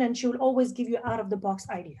person and she will always give you out of the box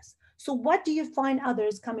ideas. So what do you find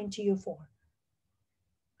others coming to you for?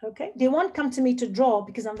 Okay, they won't come to me to draw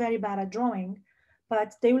because I'm very bad at drawing,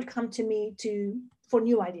 but they will come to me for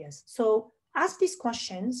new ideas. So ask these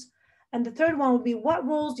questions. And the third one would be, what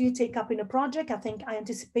roles do you take up in a project? I think I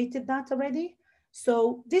anticipated that already.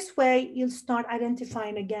 So this way you'll start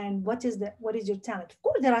identifying again, what is your talent? Of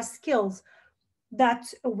course, there are skills that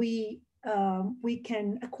we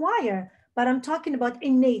can acquire, but I'm talking about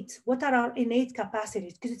innate. What are our innate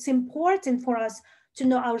capacities? Because it's important for us to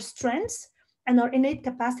know our strengths and our innate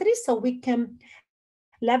capacities so we can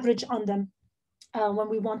leverage on them when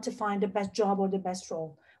we want to find the best job or the best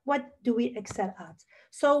role. What do we excel at?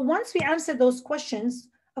 So once we answer those questions,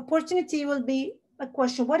 opportunity will be a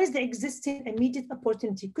question. What is the existing immediate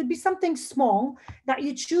opportunity? Could be something small that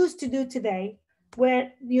you choose to do today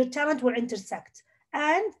where your talent will intersect.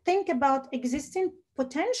 And think about existing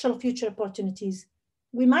potential future opportunities.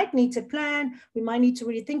 We might need to plan, we might need to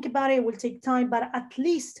really think about it, it will take time, but at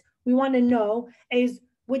least we want to know is,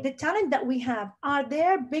 with the talent that we have, are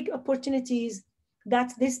there big opportunities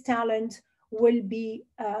that this talent will be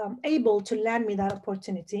able to land me that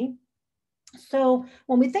opportunity? So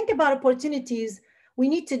when we think about opportunities, we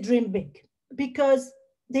need to dream big because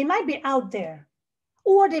they might be out there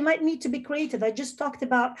or they might need to be created. I just talked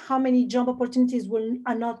about how many job opportunities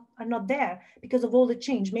are not there because of all the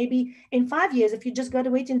change. Maybe in 5 years, if you just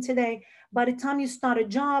graduating today, by the time you start a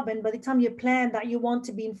job and by the time you plan that you want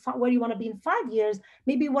to be where you want to be in 5 years,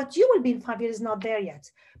 maybe what you will be in 5 years is not there yet.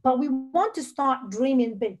 But we want to start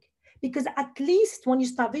dreaming big, because at least when you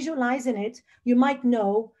start visualizing it, you might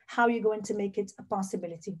know how you're going to make it a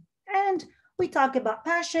possibility. And we talk about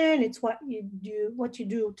passion. It's what you do, what do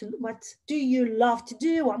you love to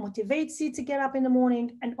do, what motivates you to get up in the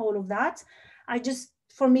morning, and all of that.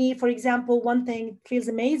 For me, for example, one thing feels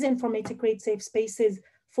amazing for me to create safe spaces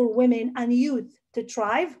for women and youth to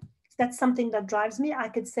thrive. That's something that drives me. I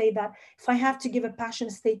could say that if I have to give a passion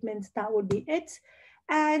statement, that would be it.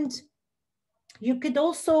 And you could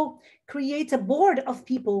also create a board of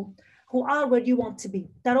people who are where you want to be.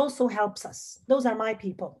 That also helps us. Those are my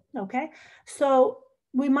people, okay? So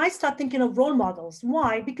we might start thinking of role models.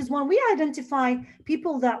 Why? Because when we identify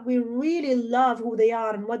people that we really love who they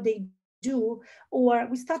are and what they do, or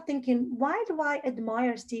we start thinking, why do I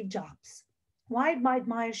admire Steve Jobs? Why do I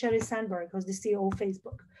admire Sheryl Sandberg, who's the CEO of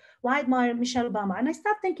Facebook? Why admire Michelle Obama? And I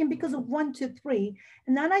start thinking because of 1, 2, 3.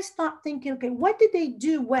 And then I start thinking, okay, what did they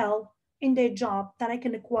do well in their job that I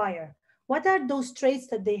can acquire? What are those traits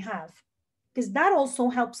that they have? Because that also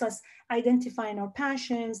helps us identifying our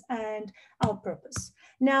passions and our purpose.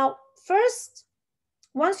 Now, first,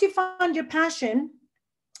 once you find your passion,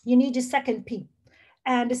 you need a second P.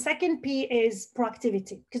 And the second P is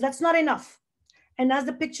proactivity, because that's not enough. And as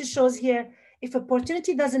the picture shows here, if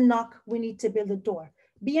opportunity doesn't knock, we need to build a door.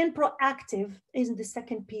 Being proactive is the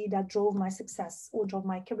second P that drove my success or drove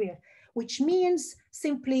my career, which means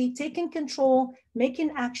simply taking control,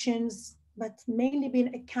 making actions, but mainly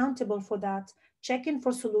being accountable for that, checking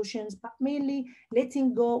for solutions, but mainly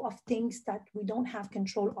letting go of things that we don't have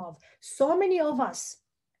control of. So many of us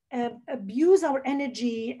abuse our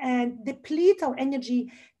energy and deplete our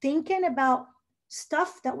energy thinking about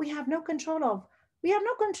stuff that we have no control of. We have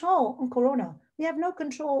no control on Corona. We have no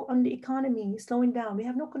control on the economy slowing down. We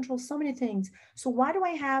have no control so many things. So why do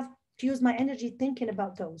I have to use my energy thinking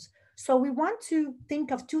about those? So we want to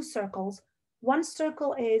think of 2 circles. One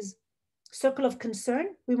circle is circle of concern.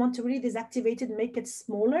 We want to really deactivate it and make it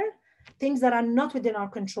smaller. Things that are not within our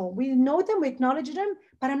control. We know them, we acknowledge them,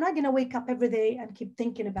 but I'm not going to wake up every day and keep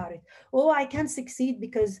thinking about it. Oh, I can't succeed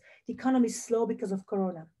because the economy is slow because of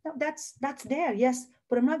Corona. No, that's there, yes,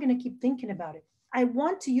 but I'm not going to keep thinking about it. I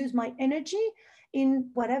want to use my energy in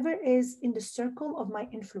whatever is in the circle of my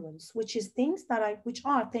influence, which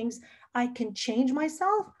are things I can change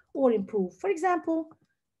myself or improve. For example,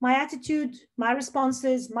 my attitude, my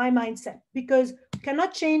responses, my mindset, because we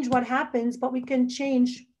cannot change what happens, but we can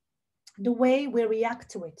change the way we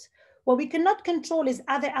react to it. What we cannot control is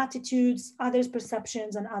other attitudes, others'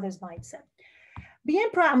 perceptions, and others' mindset.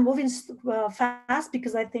 I'm moving fast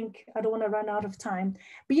because I think I don't want to run out of time.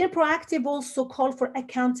 Being proactive also calls for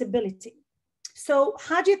accountability. So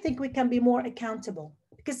how do you think we can be more accountable?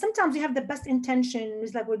 Because sometimes we have the best intention.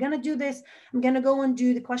 It's like, we're going to do this. I'm going to go and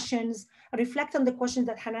do the questions. I reflect on the questions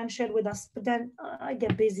that Hanane shared with us, but then I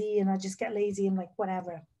get busy and I just get lazy and like,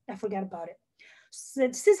 whatever, I forget about it. So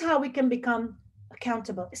this is how we can become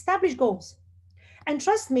accountable. Establish goals. And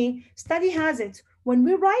trust me, study has it. When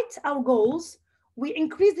we write our goals, we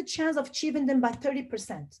increase the chance of achieving them by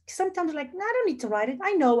 30%. Sometimes like, no, I don't need to write it.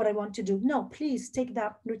 I know what I want to do. No, please take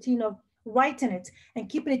that routine of writing it and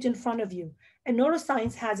keeping it in front of you. And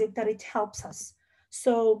neuroscience has it that it helps us.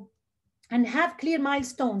 So, and have clear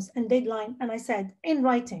milestones and deadline. And I said, in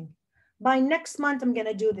writing, by next month, I'm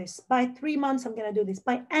gonna do this. By 3 months, I'm gonna do this.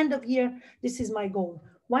 By end of year, this is my goal.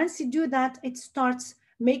 Once you do that, it starts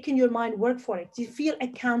making your mind work for it. You feel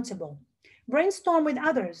accountable. Brainstorm with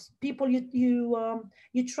others, people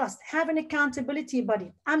you trust. Have an accountability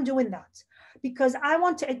buddy. I'm doing that because I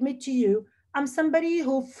want to admit to you, I'm somebody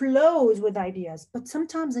who flows with ideas, but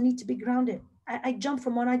sometimes I need to be grounded. I jump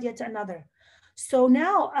from one idea to another. So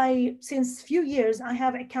now since few years, I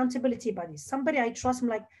have accountability buddies. Somebody I trust. I'm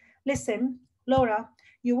like, listen, Laura,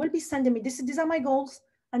 you will be sending me, these are my goals,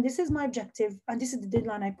 and this is my objective, and this is the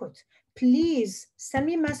deadline I put. Please send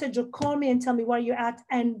me a message or call me and tell me where you're at,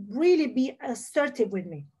 and really be assertive with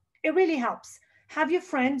me. It really helps. Have your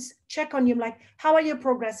friends check on you, like, how are you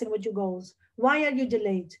progressing with your goals? Why are you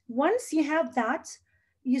delayed? Once you have that,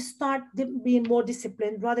 you start being more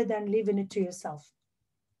disciplined rather than leaving it to yourself.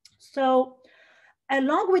 So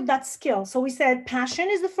along with that skill, so we said passion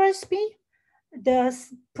is the first P, the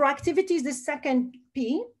proactivity is the second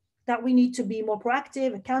P, that we need to be more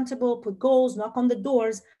proactive, accountable, put goals, knock on the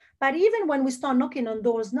doors. But even when we start knocking on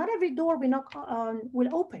doors, not every door we knock on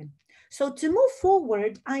will open. So to move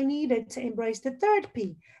forward, I needed to embrace the third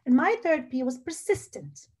P. And my third P was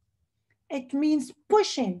persistent. It means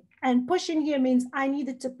pushing. And pushing here means I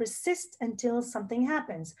needed to persist until something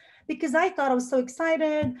happens. Because I thought I was so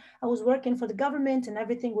excited. I was working for the government and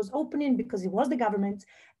everything was opening because it was the government.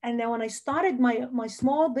 And then when I started my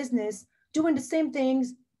small business, doing the same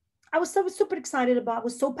things, I was so super excited about, I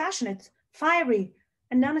was so passionate, fiery.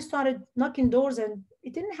 And then I started knocking doors and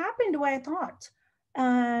it didn't happen the way I thought.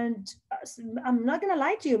 And I'm not gonna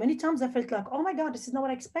lie to you, many times I felt like, oh my God, this is not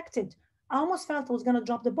what I expected. I almost felt I was gonna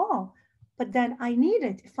drop the ball. But then I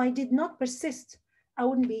needed, if I did not persist, I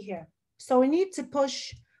wouldn't be here. So we need to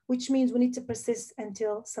push, which means we need to persist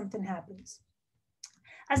until something happens.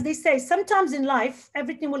 As they say, sometimes in life,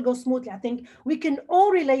 everything will go smoothly. I think we can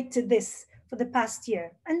all relate to this for the past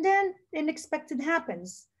year. And then the unexpected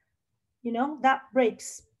happens, that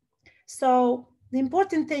breaks. So the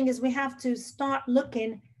important thing is we have to start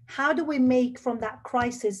looking, how do we make from that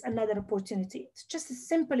crisis another opportunity? It's just a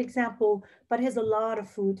simple example, but it has a lot of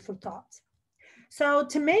food for thought. So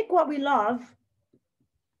to make what we love,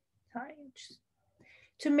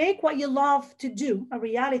 to make what you love to do a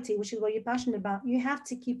reality, which is what you're passionate about, you have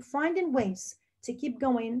to keep finding ways to keep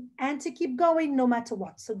going and to keep going no matter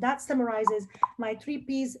what. So that summarizes my 3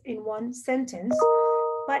 Ps in one sentence.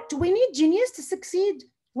 But do we need genius to succeed?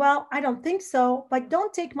 Well, I don't think so, but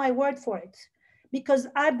don't take my word for it, because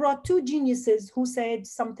I brought 2 geniuses who said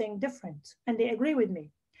something different and they agree with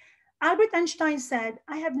me. Albert Einstein said,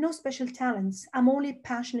 I have no special talents, I'm only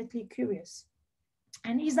passionately curious.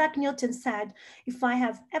 And Isaac Newton said, if I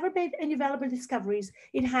have ever made any valuable discoveries,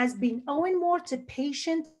 it has been owing more to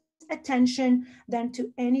patient attention than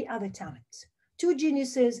to any other talent. 2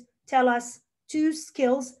 geniuses tell us 2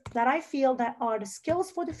 skills that I feel that are the skills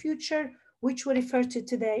for the future, which we refer to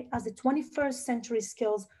today as the 21st century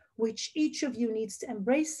skills, which each of you needs to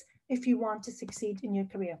embrace if you want to succeed in your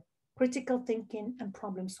career. Critical thinking and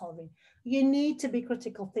problem solving. You need to be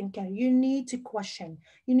critical thinker. You need to question.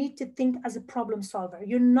 You need to think as a problem solver.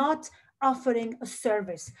 You're not offering a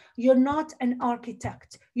service. You're not an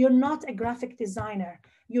architect. You're not a graphic designer.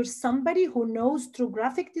 You're somebody who knows through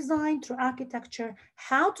graphic design, through architecture,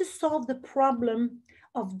 how to solve the problem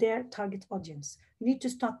of their target audience. You need to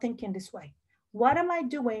start thinking this way. What am I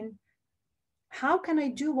doing? How can I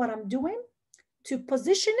do what I'm doing to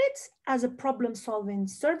position it as a problem-solving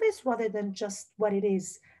service rather than just what it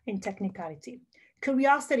is in technicality?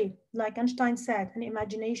 Curiosity, like Einstein said, and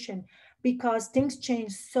imagination, because things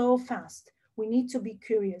change so fast. We need to be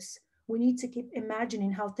curious. We need to keep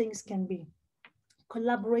imagining how things can be.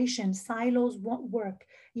 Collaboration, silos won't work.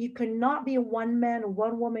 You cannot be a one-man or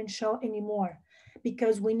one-woman show anymore,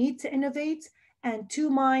 because we need to innovate, and 2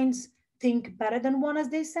 minds think better than one, as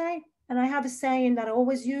they say. And I have a saying that I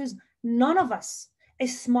always use, none of us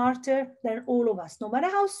is smarter than all of us. No matter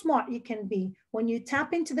how smart you can be, when you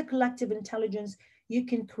tap into the collective intelligence, you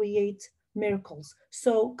can create miracles.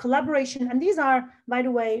 So collaboration, and these are, by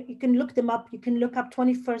the way, you can look them up. You can look up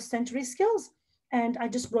 21st century skills. And I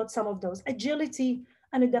just brought some of those: agility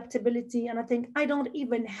and adaptability. And I think I don't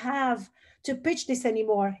even have to pitch this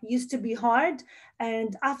anymore. It used to be hard.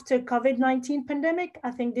 And after COVID-19 pandemic,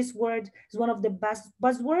 I think this word is one of the best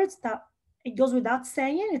buzzwords that it goes without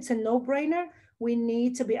saying. It's a no-brainer. We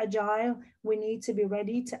need to be agile. We need to be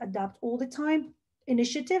ready to adapt all the time.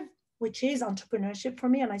 Initiative, which is entrepreneurship for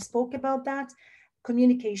me, and I spoke about that.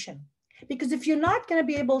 Communication. Because if you're not going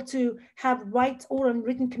to be able to have right oral and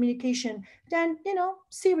written communication, then, you know,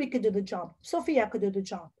 Siri could do the job, Sophia could do the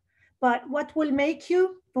job. But what will make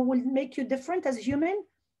you different as a human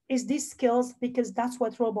is these skills, because that's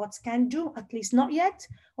what robots can do, at least not yet,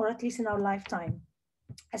 or at least in our lifetime.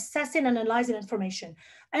 Assessing and analyzing information.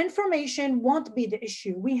 Information won't be the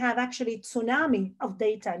issue. We have actually tsunami of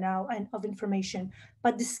data now and of information,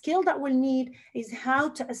 but the skill that we'll need is how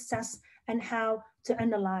to assess and how to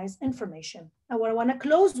analyze information. And what I want to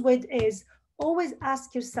close with is always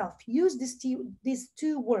ask yourself, use these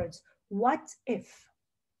two words, what if?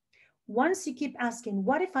 Once you keep asking,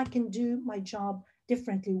 what if I can do my job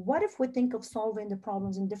differently? What if we think of solving the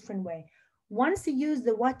problems in a different way? Once you use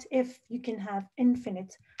the what if, you can have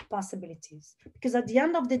infinite possibilities. Because at the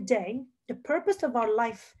end of the day, the purpose of our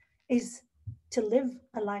life is to live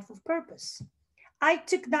a life of purpose. I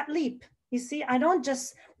took that leap. You see, I don't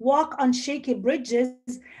just walk on shaky bridges.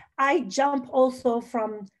 I jump also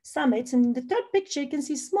from summits. And the third picture, you can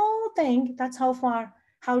see small thing. That's how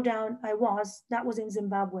down I was. That was in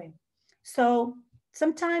Zimbabwe. So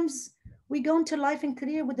sometimes we go into life and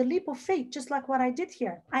career with a leap of faith, just like what I did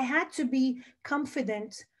here. I had to be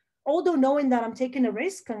confident, although knowing that I'm taking a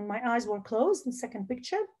risk and my eyes were closed in the second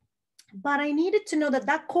picture, but I needed to know that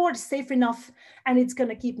that core is safe enough and it's going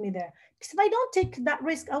to keep me there. Because if I don't take that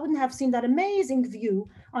risk, I wouldn't have seen that amazing view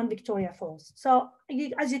on Victoria Falls. So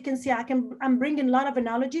as you can see, I'm bringing a lot of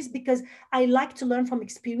analogies because I like to learn from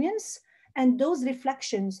experience. And those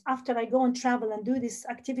reflections, after I go and travel and do these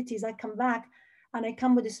activities, I come back and I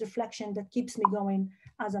come with this reflection that keeps me going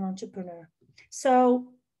as an entrepreneur. So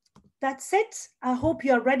that's it. I hope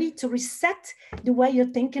you're ready to reset the way you're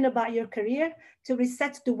thinking about your career, to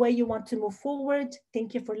reset the way you want to move forward.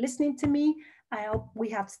 Thank you for listening to me. I hope we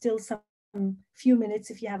have still some few minutes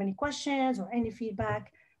if you have any questions or any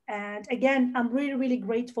feedback. And again, I'm really, really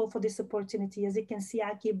grateful for this opportunity. As you can see,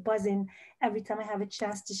 I keep buzzing every time I have a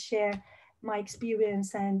chance to share my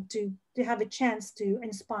experience and to have a chance to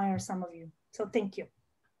inspire some of you. So thank you.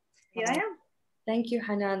 Here I am. Thank you,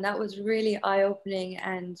 Hanane. That was really eye-opening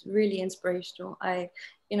and really inspirational.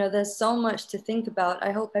 There's so much to think about.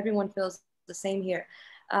 I hope everyone feels the same here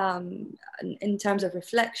in terms of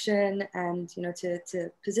reflection and,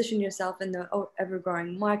 to position yourself in the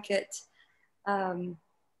ever-growing market.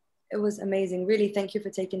 It was amazing. Really, thank you for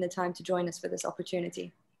taking the time to join us for this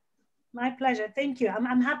opportunity. My pleasure. Thank you.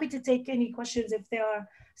 I'm happy to take any questions if there are,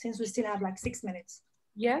 since we still have like 6 minutes.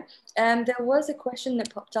 Yeah, there was a question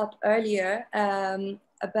that popped up earlier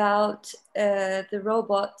about the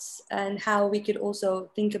robots and how we could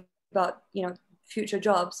also think about, future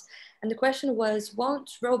jobs. And the question was,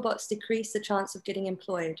 won't robots decrease the chance of getting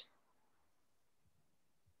employed?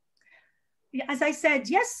 Yeah, as I said,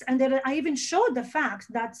 yes. And then I even showed the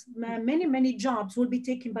fact that many, many jobs will be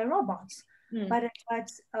taken by robots. But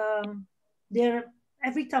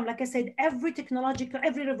every time, like I said, every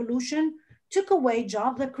revolution took away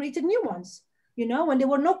jobs that created new ones. When there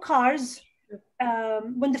were no cars,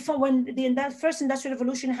 when that first industrial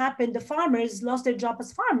revolution happened, the farmers lost their job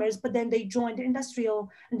as farmers, but then they joined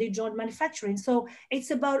industrial and they joined manufacturing. So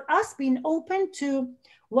it's about us being open to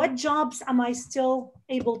what jobs am I still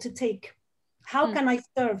able to take? How can I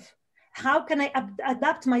serve? How can I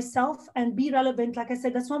adapt myself and be relevant? Like I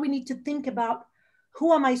said, that's why we need to think about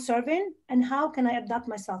who am I serving and how can I adapt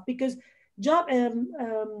myself? Because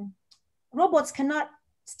robots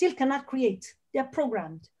still cannot create. They're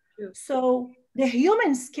programmed. True. So the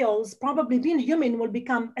human skills, probably being human will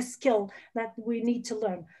become a skill that we need to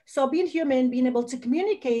learn. So being human, being able to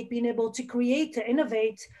communicate, being able to create, to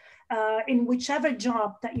innovate in whichever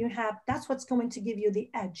job that you have, that's what's going to give you the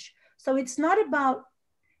edge. So it's not about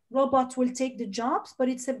robots will take the jobs, but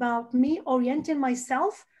it's about me orienting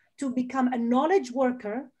myself to become a knowledge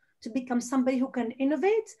worker, to become somebody who can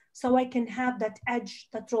innovate so I can have that edge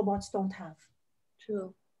that robots don't have.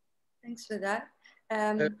 True. Thanks for that.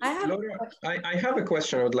 Laura, I have a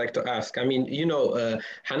question I would like to ask. I mean,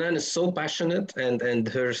 Hanane is so passionate and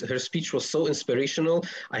her speech was so inspirational.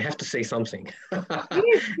 I have to say something.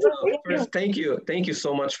 First, thank you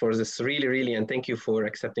so much for this, really, really, and thank you for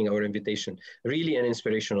accepting our invitation. Really an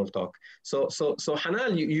inspirational talk. So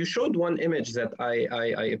Hanane, you showed one image that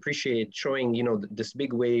I appreciate, showing this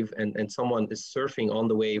big wave and someone is surfing on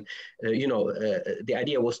the wave. The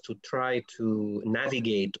idea was to try to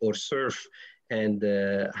navigate or surf, and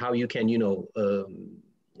how you can, use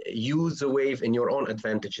the wave in your own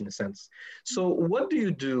advantage in a sense. So what do you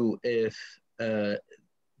do if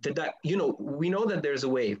you know, we know that there's a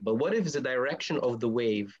wave, but what if the direction of the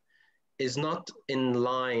wave is not in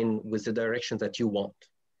line with the direction that you want?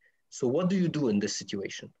 So what do you do in this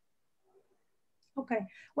situation? Okay,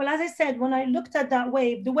 well, as I said, when I looked at that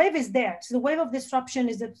wave, the wave is there. So the wave of disruption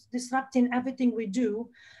is disrupting everything we do.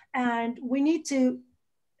 And we need to,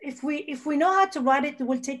 if we know how to ride it, it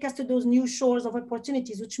will take us to those new shores of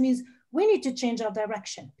opportunities, which means we need to change our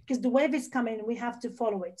direction because the wave is coming and we have to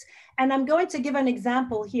follow it. And I'm going to give an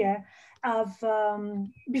example here of,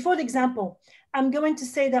 before the example, I'm going to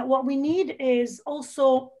say that what we need is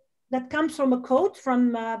also, that comes from a quote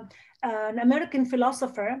from an American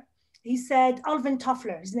philosopher. He said, Alvin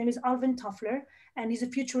Toffler, his name is Alvin Toffler, and he's a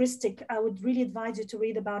futuristic. I would really advise you to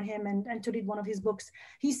read about him and to read one of his books.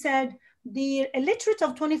 He said, the illiterate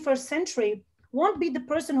of 21st century won't be the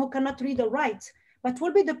person who cannot read or write, but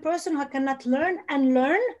will be the person who cannot learn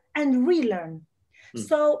and relearn.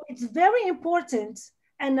 So it's very important.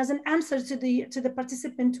 And as an answer to the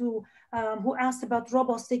participant who asked about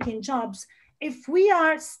robots taking jobs, if we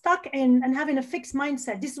are stuck in and having a fixed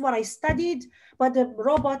mindset, this is what I studied, but the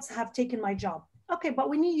robots have taken my job. Okay,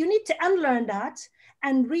 but you need to unlearn that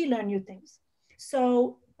and relearn new things.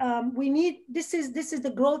 So this is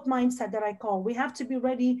the growth mindset that I call. We have to be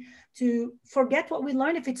ready to forget what we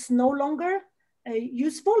learned if it's no longer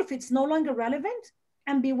useful, if it's no longer relevant,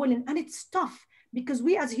 and be willing. And it's tough because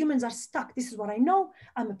we as humans are stuck. This is what I know.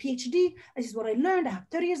 I'm a PhD. This is what I learned. I have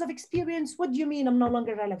 30 years of experience. What do you mean I'm no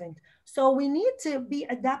longer relevant? So we need to be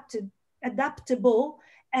adaptable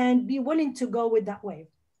and be willing to go with that wave.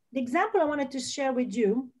 The example I wanted to share with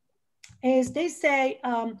you is they say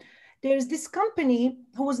there's this company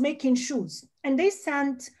who was making shoes and they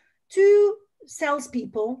sent 2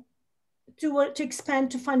 salespeople to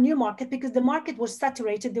expand, to find new market because the market was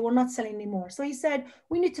saturated. They were not selling anymore. So he said,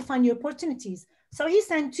 we need to find new opportunities. So he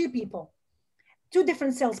sent 2 people, 2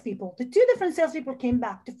 different salespeople. The 2 different salespeople came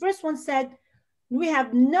back. The first one said, we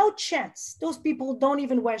have no chance. Those people don't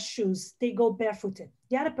even wear shoes. They go barefooted.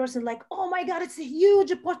 The other person like, oh my God, it's a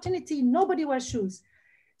huge opportunity. Nobody wears shoes.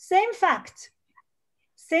 Same fact,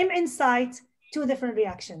 same insight, 2 different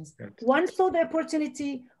reactions. One saw the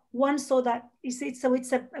opportunity, one saw that, you see, so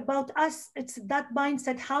it's about us. It's that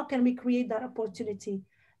mindset. How can we create that opportunity?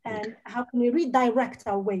 And how can we redirect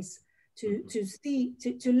our ways to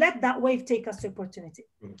let that wave take us to opportunity?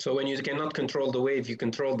 So when you cannot control the wave, you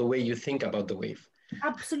control the way you think about the wave.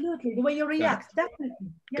 Absolutely, the way you react,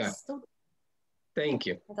 definitely. Yes. Thank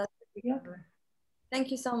you.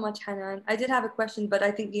 Thank you so much, Hanane. I did have a question, but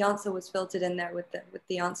I think the answer was filtered in there with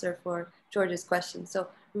the answer for George's question. So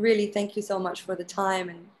really, thank you so much for the time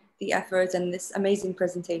and the effort and this amazing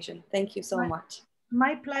presentation. Thank you so much.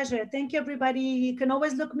 My pleasure. Thank you, everybody. You can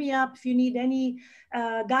always look me up if you need any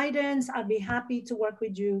guidance. I'll be happy to work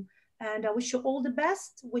with you. And I wish you all the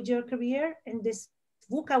best with your career in this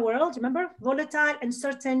VUCA world. Remember, volatile,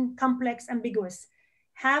 uncertain, complex, ambiguous.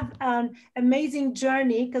 Have an amazing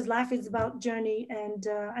journey because life is about journey and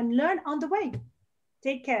learn on the way.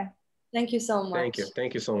 Take care. Thank you so much. Thank you.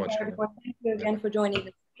 Thank you so much. Thank you again for joining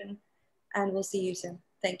the session, and we'll see you soon.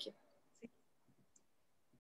 Thank you.